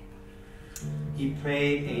 He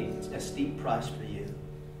paid a steep price for you.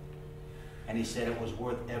 And He said it was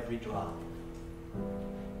worth every drop.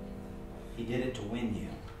 He did it to win you.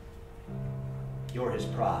 You're His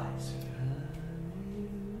prize.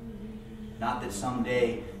 Not that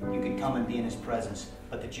someday you could come and be in His presence,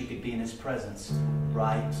 but that you could be in His presence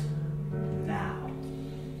right now.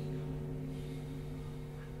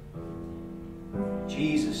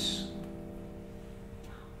 Jesus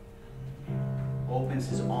opens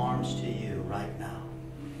His arms to you right now.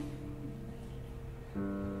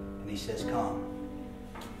 And He says, come.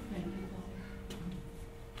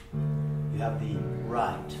 You have the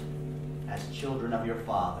right, as children of your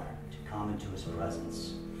Father, to come into His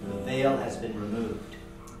presence. The veil has been removed.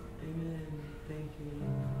 Amen. Thank you.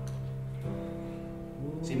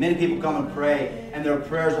 See, many people come and pray, and their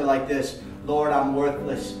prayers are like this. Lord, I'm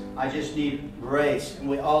worthless. I just need grace. And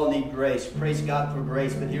we all need grace. Praise God for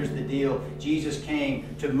grace. But here's the deal. Jesus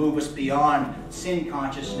came to move us beyond sin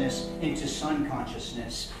consciousness into son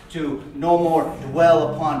consciousness. To no more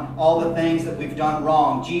dwell upon all the things that we've done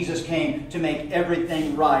wrong. Jesus came to make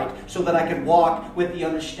everything right so that I could walk with the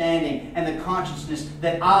understanding and the consciousness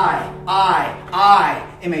that I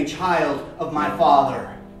am a child of my Father.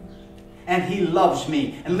 And He loves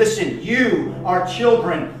me. And listen, you are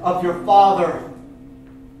children of your Father.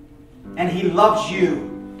 And He loves you.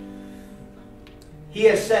 He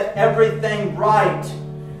has set everything right.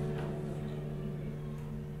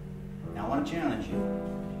 Now I want to challenge you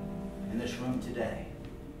in this room today.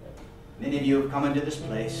 Many of you have come into this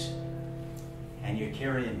place and you're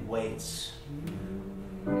carrying weights.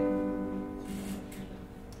 And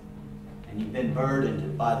you've been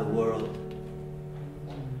burdened by the world.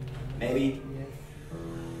 Maybe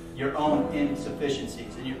your own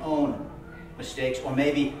insufficiencies and your own mistakes, or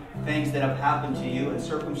maybe things that have happened to you and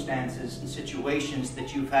circumstances and situations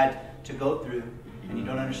that you've had to go through and you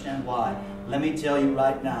don't understand why. Let me tell you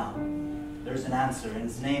right now, there's an answer, and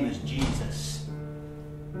His name is Jesus.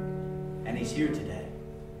 And He's here today.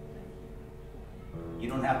 You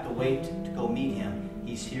don't have to wait to go meet Him.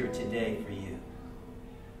 He's here today for you.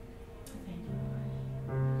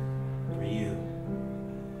 For you.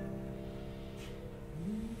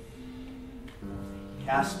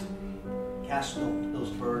 Cast those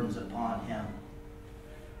burdens upon Him.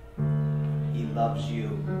 He loves you.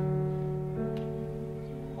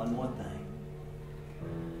 One more thing.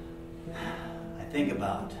 I think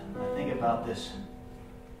about this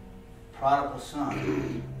prodigal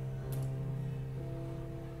son.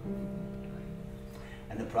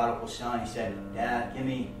 And the prodigal son, he said, Dad, give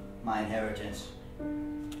me my inheritance. The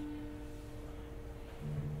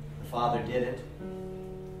father did it.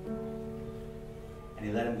 And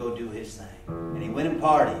he let him go do his thing. And he went and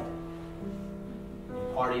partied.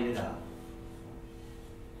 He partied it up.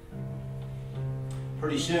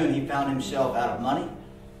 Pretty soon he found himself out of money,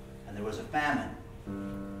 and there was a famine.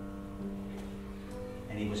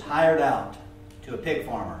 And he was hired out to a pig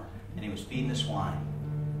farmer, and he was feeding the swine.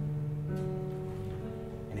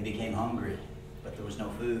 And he became hungry, but there was no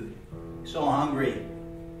food. So hungry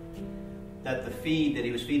that the feed that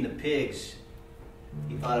he was feeding the pigs,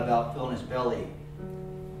 he thought about filling his belly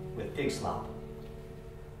with pig slop.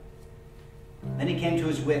 Then he came to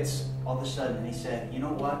his wits all of a sudden, and he said, you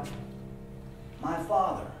know what? My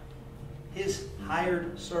father, his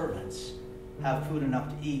hired servants, have food enough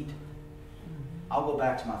to eat. I'll go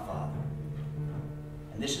back to my father.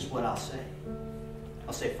 And this is what I'll say.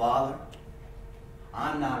 I'll say, Father,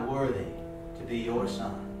 I'm not worthy to be your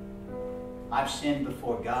son. I've sinned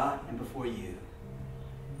before God and before you.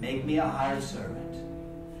 Make me a hired servant.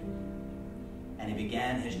 And he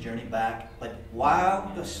began his journey back. But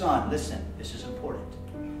while the son, listen, this is important.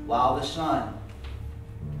 While the son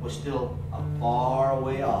was still a far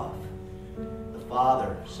way off, the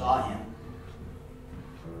father saw him.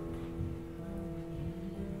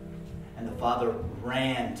 And the father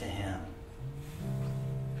ran to him.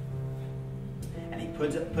 And he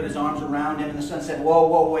put his arms around him, and the son said,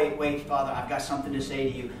 whoa, wait, Father, I've got something to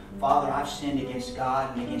say to you. Father, I've sinned against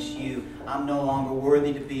God and against you. I'm no longer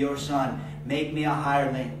worthy to be your son. Make me a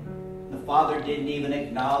hireling. The father didn't even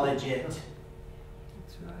acknowledge it.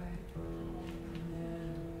 That's right.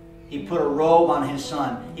 He put a robe on his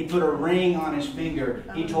son. He put a ring on his finger.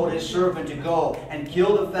 He told his servant to go and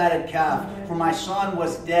kill the fatted calf. For my son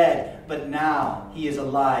was dead, but now he is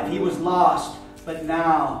alive. He was lost, but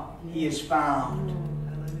now he is found.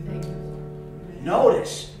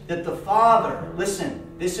 Notice that the father, listen,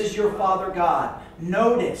 this is your Father God.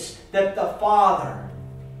 Notice that the father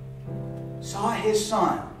saw his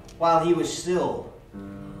son while he was still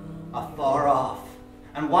afar off.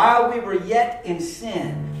 And while we were yet in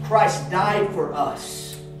sin, Christ died for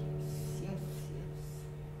us.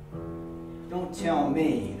 Don't tell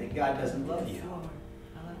me that God doesn't love you.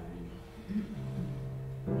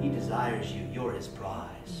 He desires you. You're his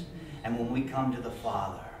prize. And when we come to the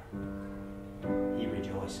Father, he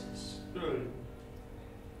rejoices.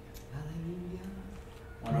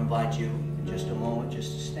 I want to invite you in just a moment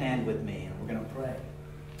just to stand with me, and we're going to pray.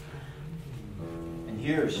 And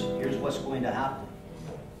here's what's going to happen.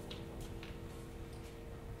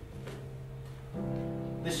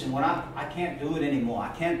 Listen, when I can't do it anymore.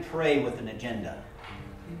 I can't pray with an agenda.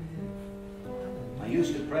 I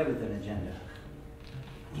used to pray with an agenda.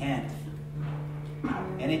 I can't.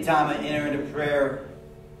 Anytime I enter into prayer,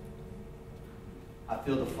 I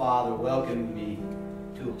feel the Father welcoming me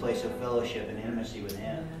to a place of fellowship and intimacy with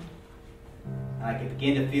him. And I can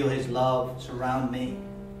begin to feel his love surround me.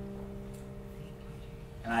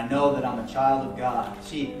 And I know that I'm a child of God.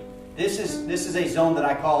 See, this is a zone that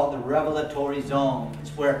I call the revelatory zone.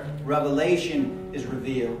 It's where revelation is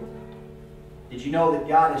revealed. Did you know that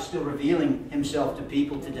God is still revealing himself to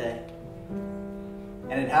people today?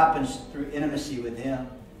 And it happens through intimacy with him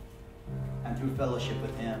and through fellowship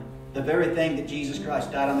with him. The very thing that Jesus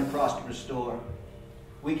Christ died on the cross to restore.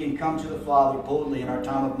 We can come to the Father boldly in our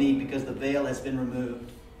time of need because the veil has been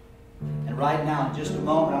removed. And right now, in just a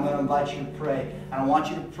moment, I'm going to invite you to pray. And I want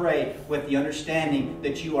you to pray with the understanding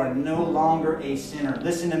that you are no longer a sinner.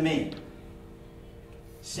 Listen to me.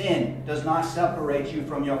 Sin does not separate you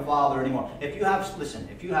from your Father anymore. If you have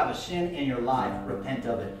a sin in your life, repent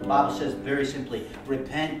of it. The Bible says very simply,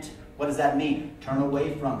 repent. What does that mean? Turn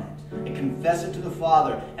away from it and confess it to the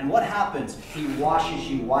Father. And what happens? He washes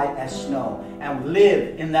you white as snow. And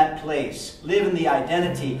live in that place. Live in the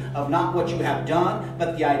identity of not what you have done,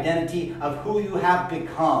 but the identity of who you have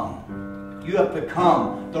become. You have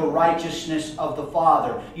become the righteousness of the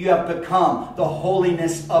Father. You have become the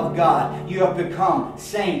holiness of God. You have become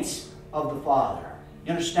saints of the Father.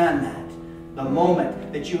 You understand that? The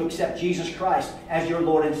moment that you accept Jesus Christ as your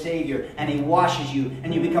Lord and Savior, and he washes you,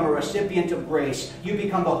 and you become a recipient of grace, you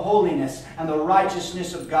become the holiness and the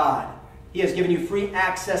righteousness of God. He has given you free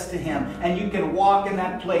access to him, and you can walk in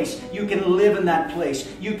that place. You can live in that place.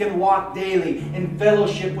 You can walk daily in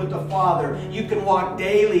fellowship with the Father. You can walk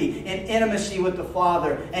daily in intimacy with the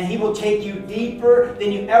Father, and he will take you deeper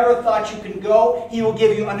than you ever thought you can go. He will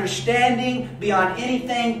give you understanding beyond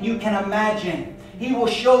anything you can imagine. He will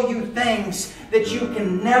show you things that you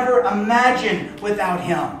can never imagine without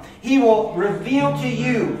him. He will reveal to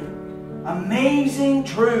you amazing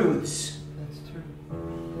truths.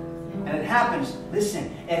 And it happens,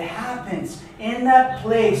 listen, it happens in that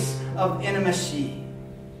place of intimacy.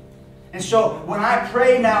 And so when I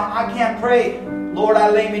pray now, I can't pray, Lord, I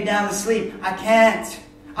lay me down to sleep. I can't.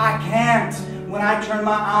 I can't. When I turn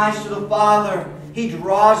my eyes to the Father, He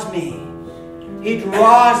draws me. He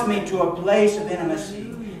draws me to a place of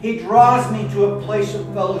intimacy. He draws me to a place of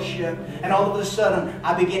fellowship. And all of a sudden,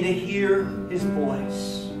 I begin to hear His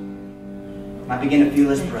voice. I begin to feel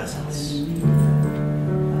His presence.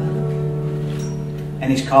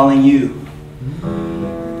 And He's calling you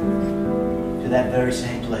to that very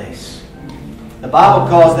same place. The Bible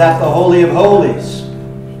calls that the Holy of Holies.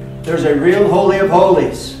 There's a real Holy of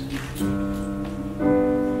Holies.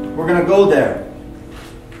 We're going to go there.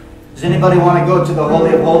 Does anybody want to go to the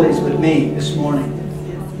Holy of Holies with me this morning?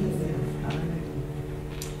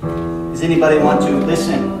 Does anybody want to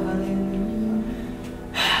listen?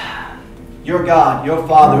 Your God, your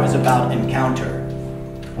Father is about encounter.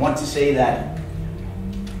 I want to say that.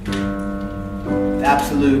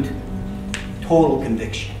 Absolute, total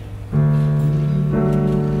conviction.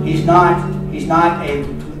 He's not a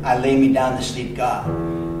I lay me down to sleep God.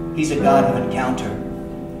 He's a God of encounter.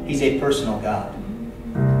 He's a personal God.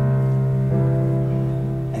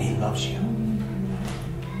 And He loves you.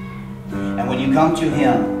 And when you come to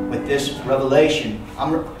Him with this revelation,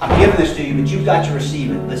 I'm giving this to you, but you've got to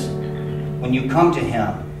receive it. Listen, when you come to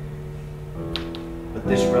Him with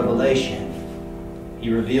this revelation, He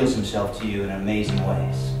reveals Himself to you in amazing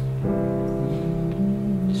ways.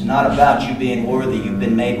 It's not about you being worthy. You've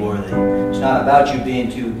been made worthy. It's not about you being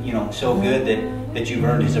so good that you've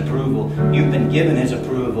earned His approval. You've been given His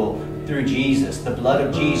approval through Jesus. The blood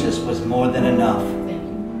of Jesus was more than enough.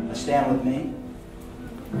 Now stand with me.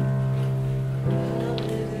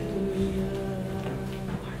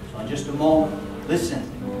 So in just a moment, listen.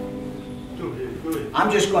 I'm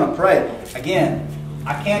just going to pray. Again,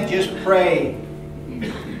 I can't just pray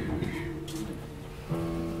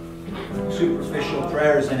superficial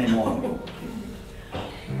prayers anymore.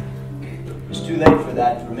 It's too late for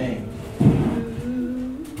that for me.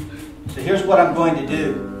 So here's what I'm going to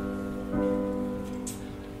do.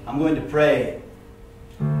 I'm going to pray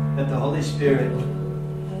that the Holy Spirit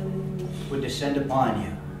would descend upon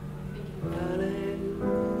you.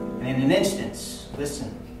 And in an instance,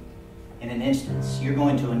 listen, in an instance, you're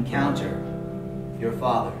going to encounter your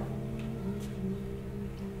Father.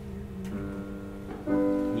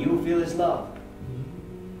 You will feel His love.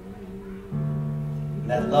 And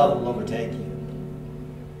that love will overtake you.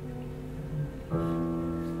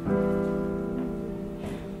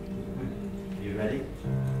 You ready?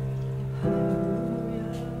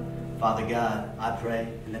 Father God, I pray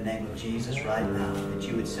in the name of Jesus right now that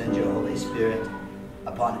you would send your Holy Spirit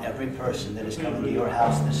upon every person that is coming to your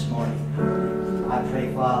house this morning. I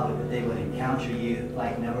pray, Father, that they would encounter you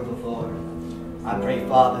like never before. I pray,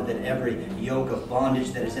 Father, that every yoke of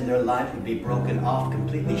bondage that is in their life would be broken off,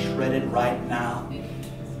 completely shredded right now.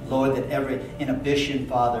 Lord, that every inhibition,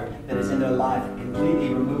 Father, that is in their life, completely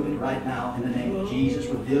remove it right now in the name of Jesus.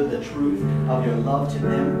 Reveal the truth of your love to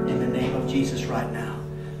them in the name of Jesus right now.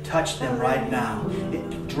 Touch them right now.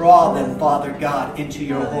 Draw them, Father God, into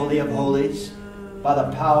your Holy of Holies by the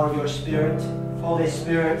power of your Spirit. Holy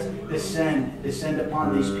Spirit, descend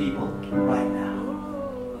upon these people right now.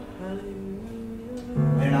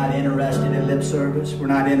 We're not interested in lip service. We're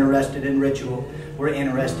not interested in ritual. We're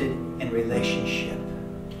interested in relationship.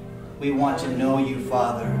 We want to know you,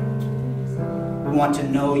 Father. We want to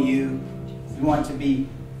know you. We want to be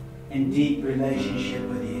in deep relationship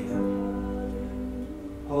with you.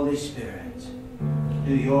 Holy Spirit,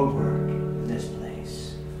 do your work in this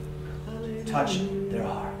place. Touch their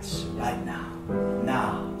hearts right now.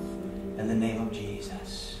 Now, in the name of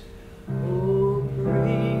Jesus. Oh,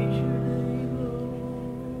 praise your name, Lord.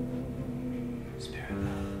 Spirit of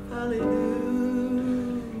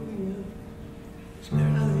Hallelujah.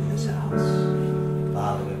 Spirit of this house.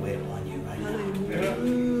 Father, we wait upon you right now.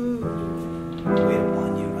 We wait upon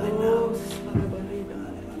you right now.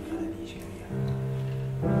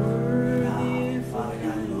 Now, Father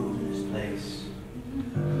God, move in this place.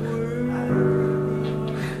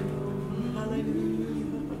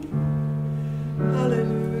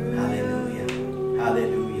 Hallelujah.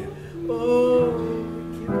 Hallelujah. Oh,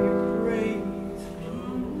 give you praise,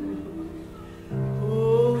 Lord.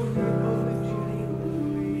 Oh,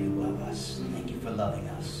 You love us. Thank you for loving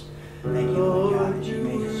us. Thank you, Lord God, that you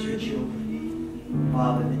made us your children.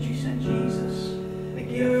 Father, that you sent Jesus, the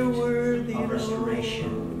gift of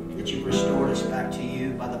restoration, that you restored us back to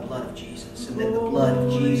you by the blood of Jesus, and that the blood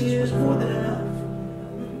of Jesus was more than enough.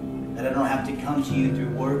 That I don't have to come to you through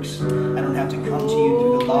works. I don't have to come to you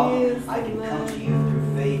through the law. I can come to you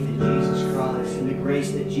through faith in Jesus Christ. And the grace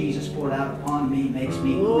that Jesus poured out upon me makes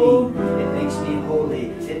me clean. It makes me holy.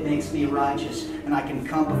 It makes me righteous. And I can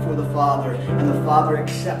come before the Father, and the Father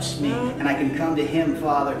accepts me. And I can come to Him,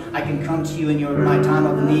 Father. I can come to you in my time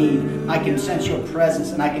of need. I can sense your presence,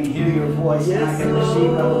 and I can hear your voice, and I can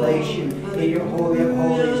receive revelation in your Holy of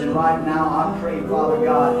Holies. And right now I pray, Father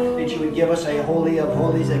God, that you would give us a Holy of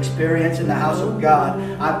Holies experience in the house of God.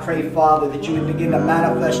 I pray, Father, that you would begin to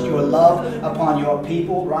manifest your love upon your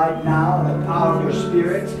people right now in the power of your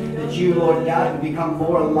Spirit. That you, Lord God, would become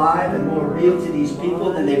more alive and more real to these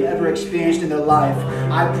people than they've ever experienced in their life.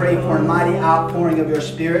 I pray for a mighty outpouring of your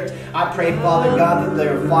Spirit. I pray, Father God, that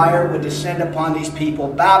their fire would descend upon these people.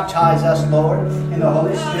 Baptize us, Lord, in the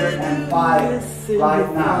Holy Spirit and fire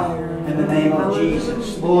right now. In the name of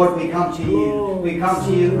Jesus. Lord, we come to you. We come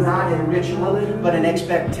to you not in ritual, but in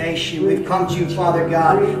expectation. We've come to you, Father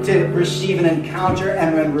God, to receive an encounter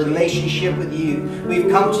and a relationship with you. We've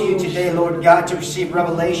come to you today, Lord God, to receive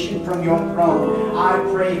revelation from your throne. I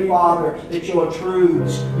pray, Father, that your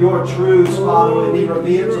truths, Father, would be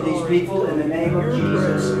revealed to these people in the name of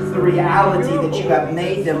Jesus. The reality that you have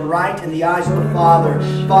made them right in the eyes of the Father.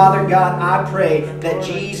 Father God, I pray that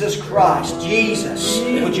Jesus Christ,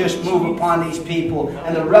 would just move upon these people,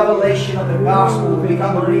 and the revelation of the gospel will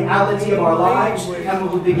become the reality of our lives, and we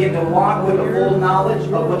will begin to walk with the full knowledge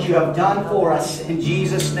of what you have done for us in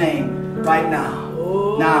Jesus' name right now.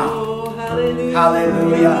 Now. Hallelujah.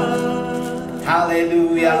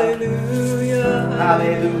 Hallelujah.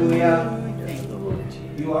 Hallelujah.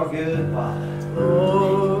 You are good, Father.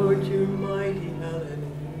 Lord, you're mighty.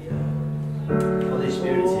 Hallelujah. Holy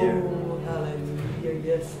Spirit's here. Hallelujah.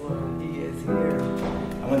 Yes, Lord, He is here.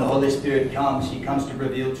 And when the Holy Spirit comes, He comes to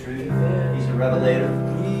reveal truth. He's a revelator.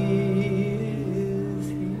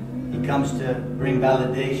 He comes to bring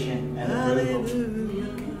validation and approval.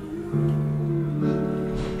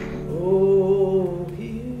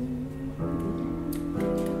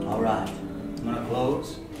 All right. I'm going to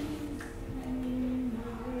close. And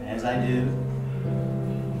as I do,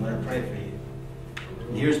 I'm going to pray for you.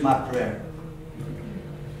 And here's my prayer.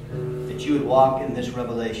 That you would walk in this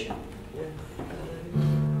revelation.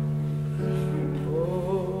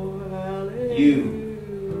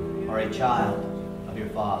 You are a child of your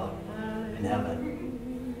Father in heaven.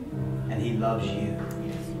 And He loves you.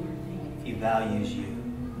 He values you.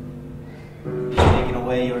 He's taken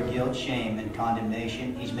away your guilt, shame, and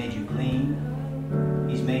condemnation. He's made you clean.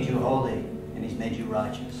 He's made you holy. And He's made you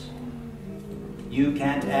righteous. You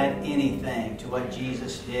can't add anything to what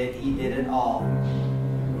Jesus did. He did it all.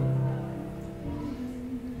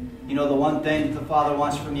 You know the one thing that the Father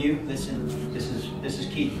wants from you? Listen, this is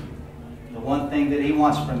key. The one thing that He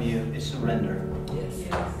wants from you is surrender. Yes,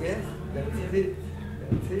 yes, that's it.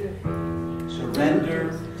 That's it.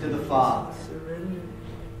 Surrender to the Father. Surrender.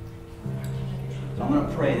 So I'm going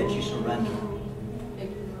to pray that you surrender.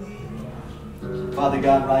 Father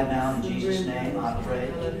God, right now, in Jesus' name, I pray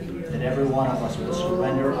that every one of us will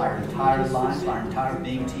surrender our entire life, our entire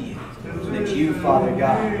being to you. That you, Father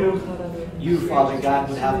God,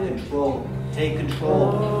 would have control. Take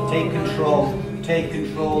control. Take control. Take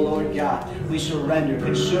control, Lord God. We surrender.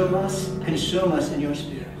 Consume us in your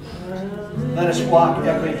Spirit. Let us walk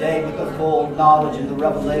every day with the full knowledge and the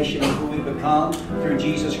revelation of who we become through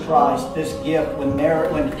Jesus Christ. This gift, when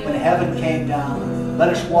heaven came down, let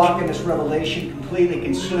us walk in this revelation completely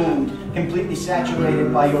consumed, completely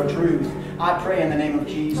saturated by your truth. I pray in the name of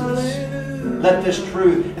Jesus. Let this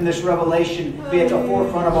truth and this revelation be at the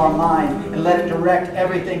forefront of our mind, and let it direct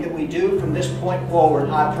everything that we do from this point forward,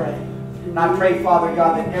 I pray. And I pray, Father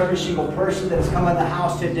God, that every single person that has come in the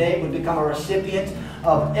house today would become a recipient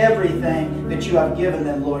of everything that you have given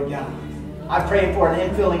them, Lord God. I pray for an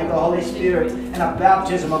infilling of the Holy Spirit and a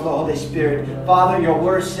baptism of the Holy Spirit. Father, your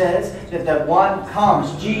word says that the one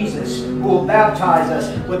comes, Jesus, who will baptize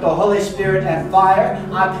us with the Holy Spirit and fire.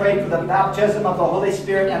 I pray for the baptism of the Holy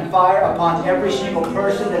Spirit and fire upon every single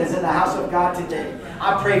person that is in the house of God today.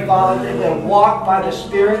 I pray, Father, that we'll walk by the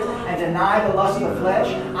Spirit and deny the lust of the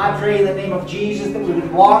flesh. I pray in the name of Jesus that we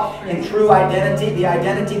would walk in true identity, the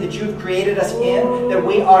identity that you've created us in, that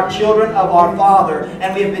we are children of our Father,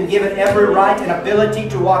 and we have been given every right right and ability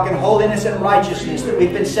to walk in holiness and righteousness, that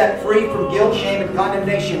we've been set free from guilt, shame, and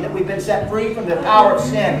condemnation, that we've been set free from the power of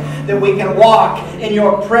sin, that we can walk in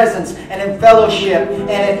your presence and in fellowship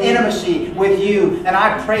and in intimacy with you. And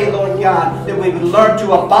I pray, Lord God, that we would learn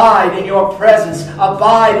to abide in your presence,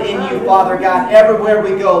 abide in you, Father God, everywhere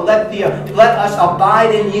we go. Let us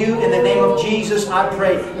abide in you in the name of Jesus, I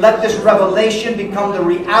pray. Let this revelation become the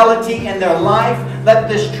reality in their life. Let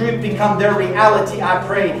this truth become their reality, I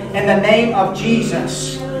pray. In the name of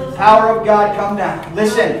Jesus, power of God, come down.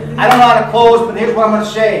 Listen, I don't know how to close, but here's what I'm going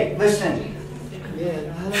to say. Listen.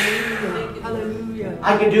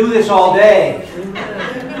 I could do this all day.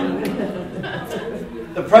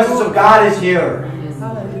 The presence of God is here.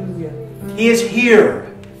 He is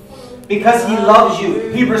here because He loves you.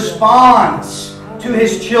 He responds to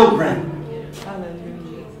His children.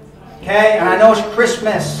 Okay, and I know it's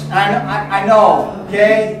Christmas. I know,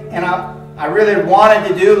 okay? And I really wanted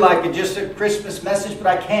to do like just a Christmas message, but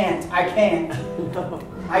I can't. I can't.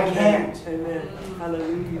 Amen.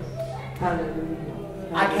 Hallelujah. Hallelujah.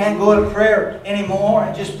 I can't go to prayer anymore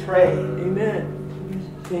and just pray. Amen.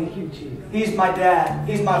 Thank you, Jesus. He's my dad.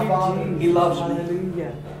 He's my father. He loves me.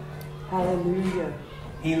 Hallelujah. Hallelujah.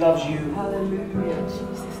 He loves you.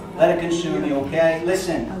 Hallelujah. Let it consume you, okay?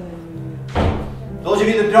 Listen. Hallelujah. Those of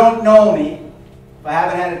you that don't know me, if I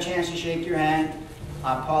haven't had a chance to shake your hand,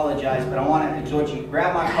 I apologize, but I want to exhort you.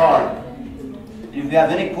 Grab my card. And if you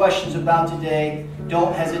have any questions about today,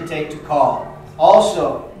 don't hesitate to call.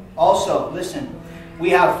 Also, listen,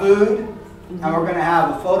 we have food, and we're going to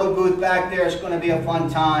have a photo booth back there. It's going to be a fun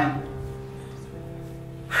time.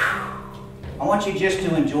 I want you just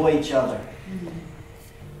to enjoy each other.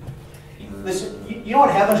 Listen, you know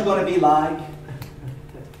what heaven's going to be like?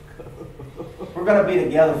 We're going to be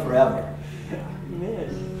together forever.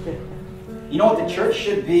 You know what the church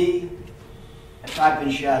should be? A type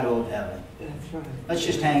and shadow of heaven. Let's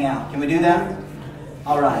just hang out. Can we do that?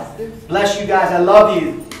 All right. Bless you guys. I love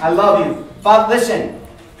you. I love you. Father, listen.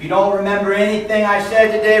 If you don't remember anything I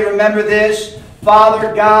said today, remember this.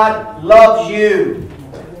 Father God loves you.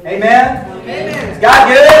 Amen? Amen. Is God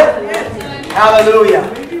good? Yes. Hallelujah.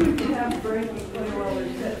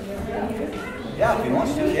 Yeah, if he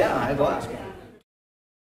wants to. Yeah, I'll go ask.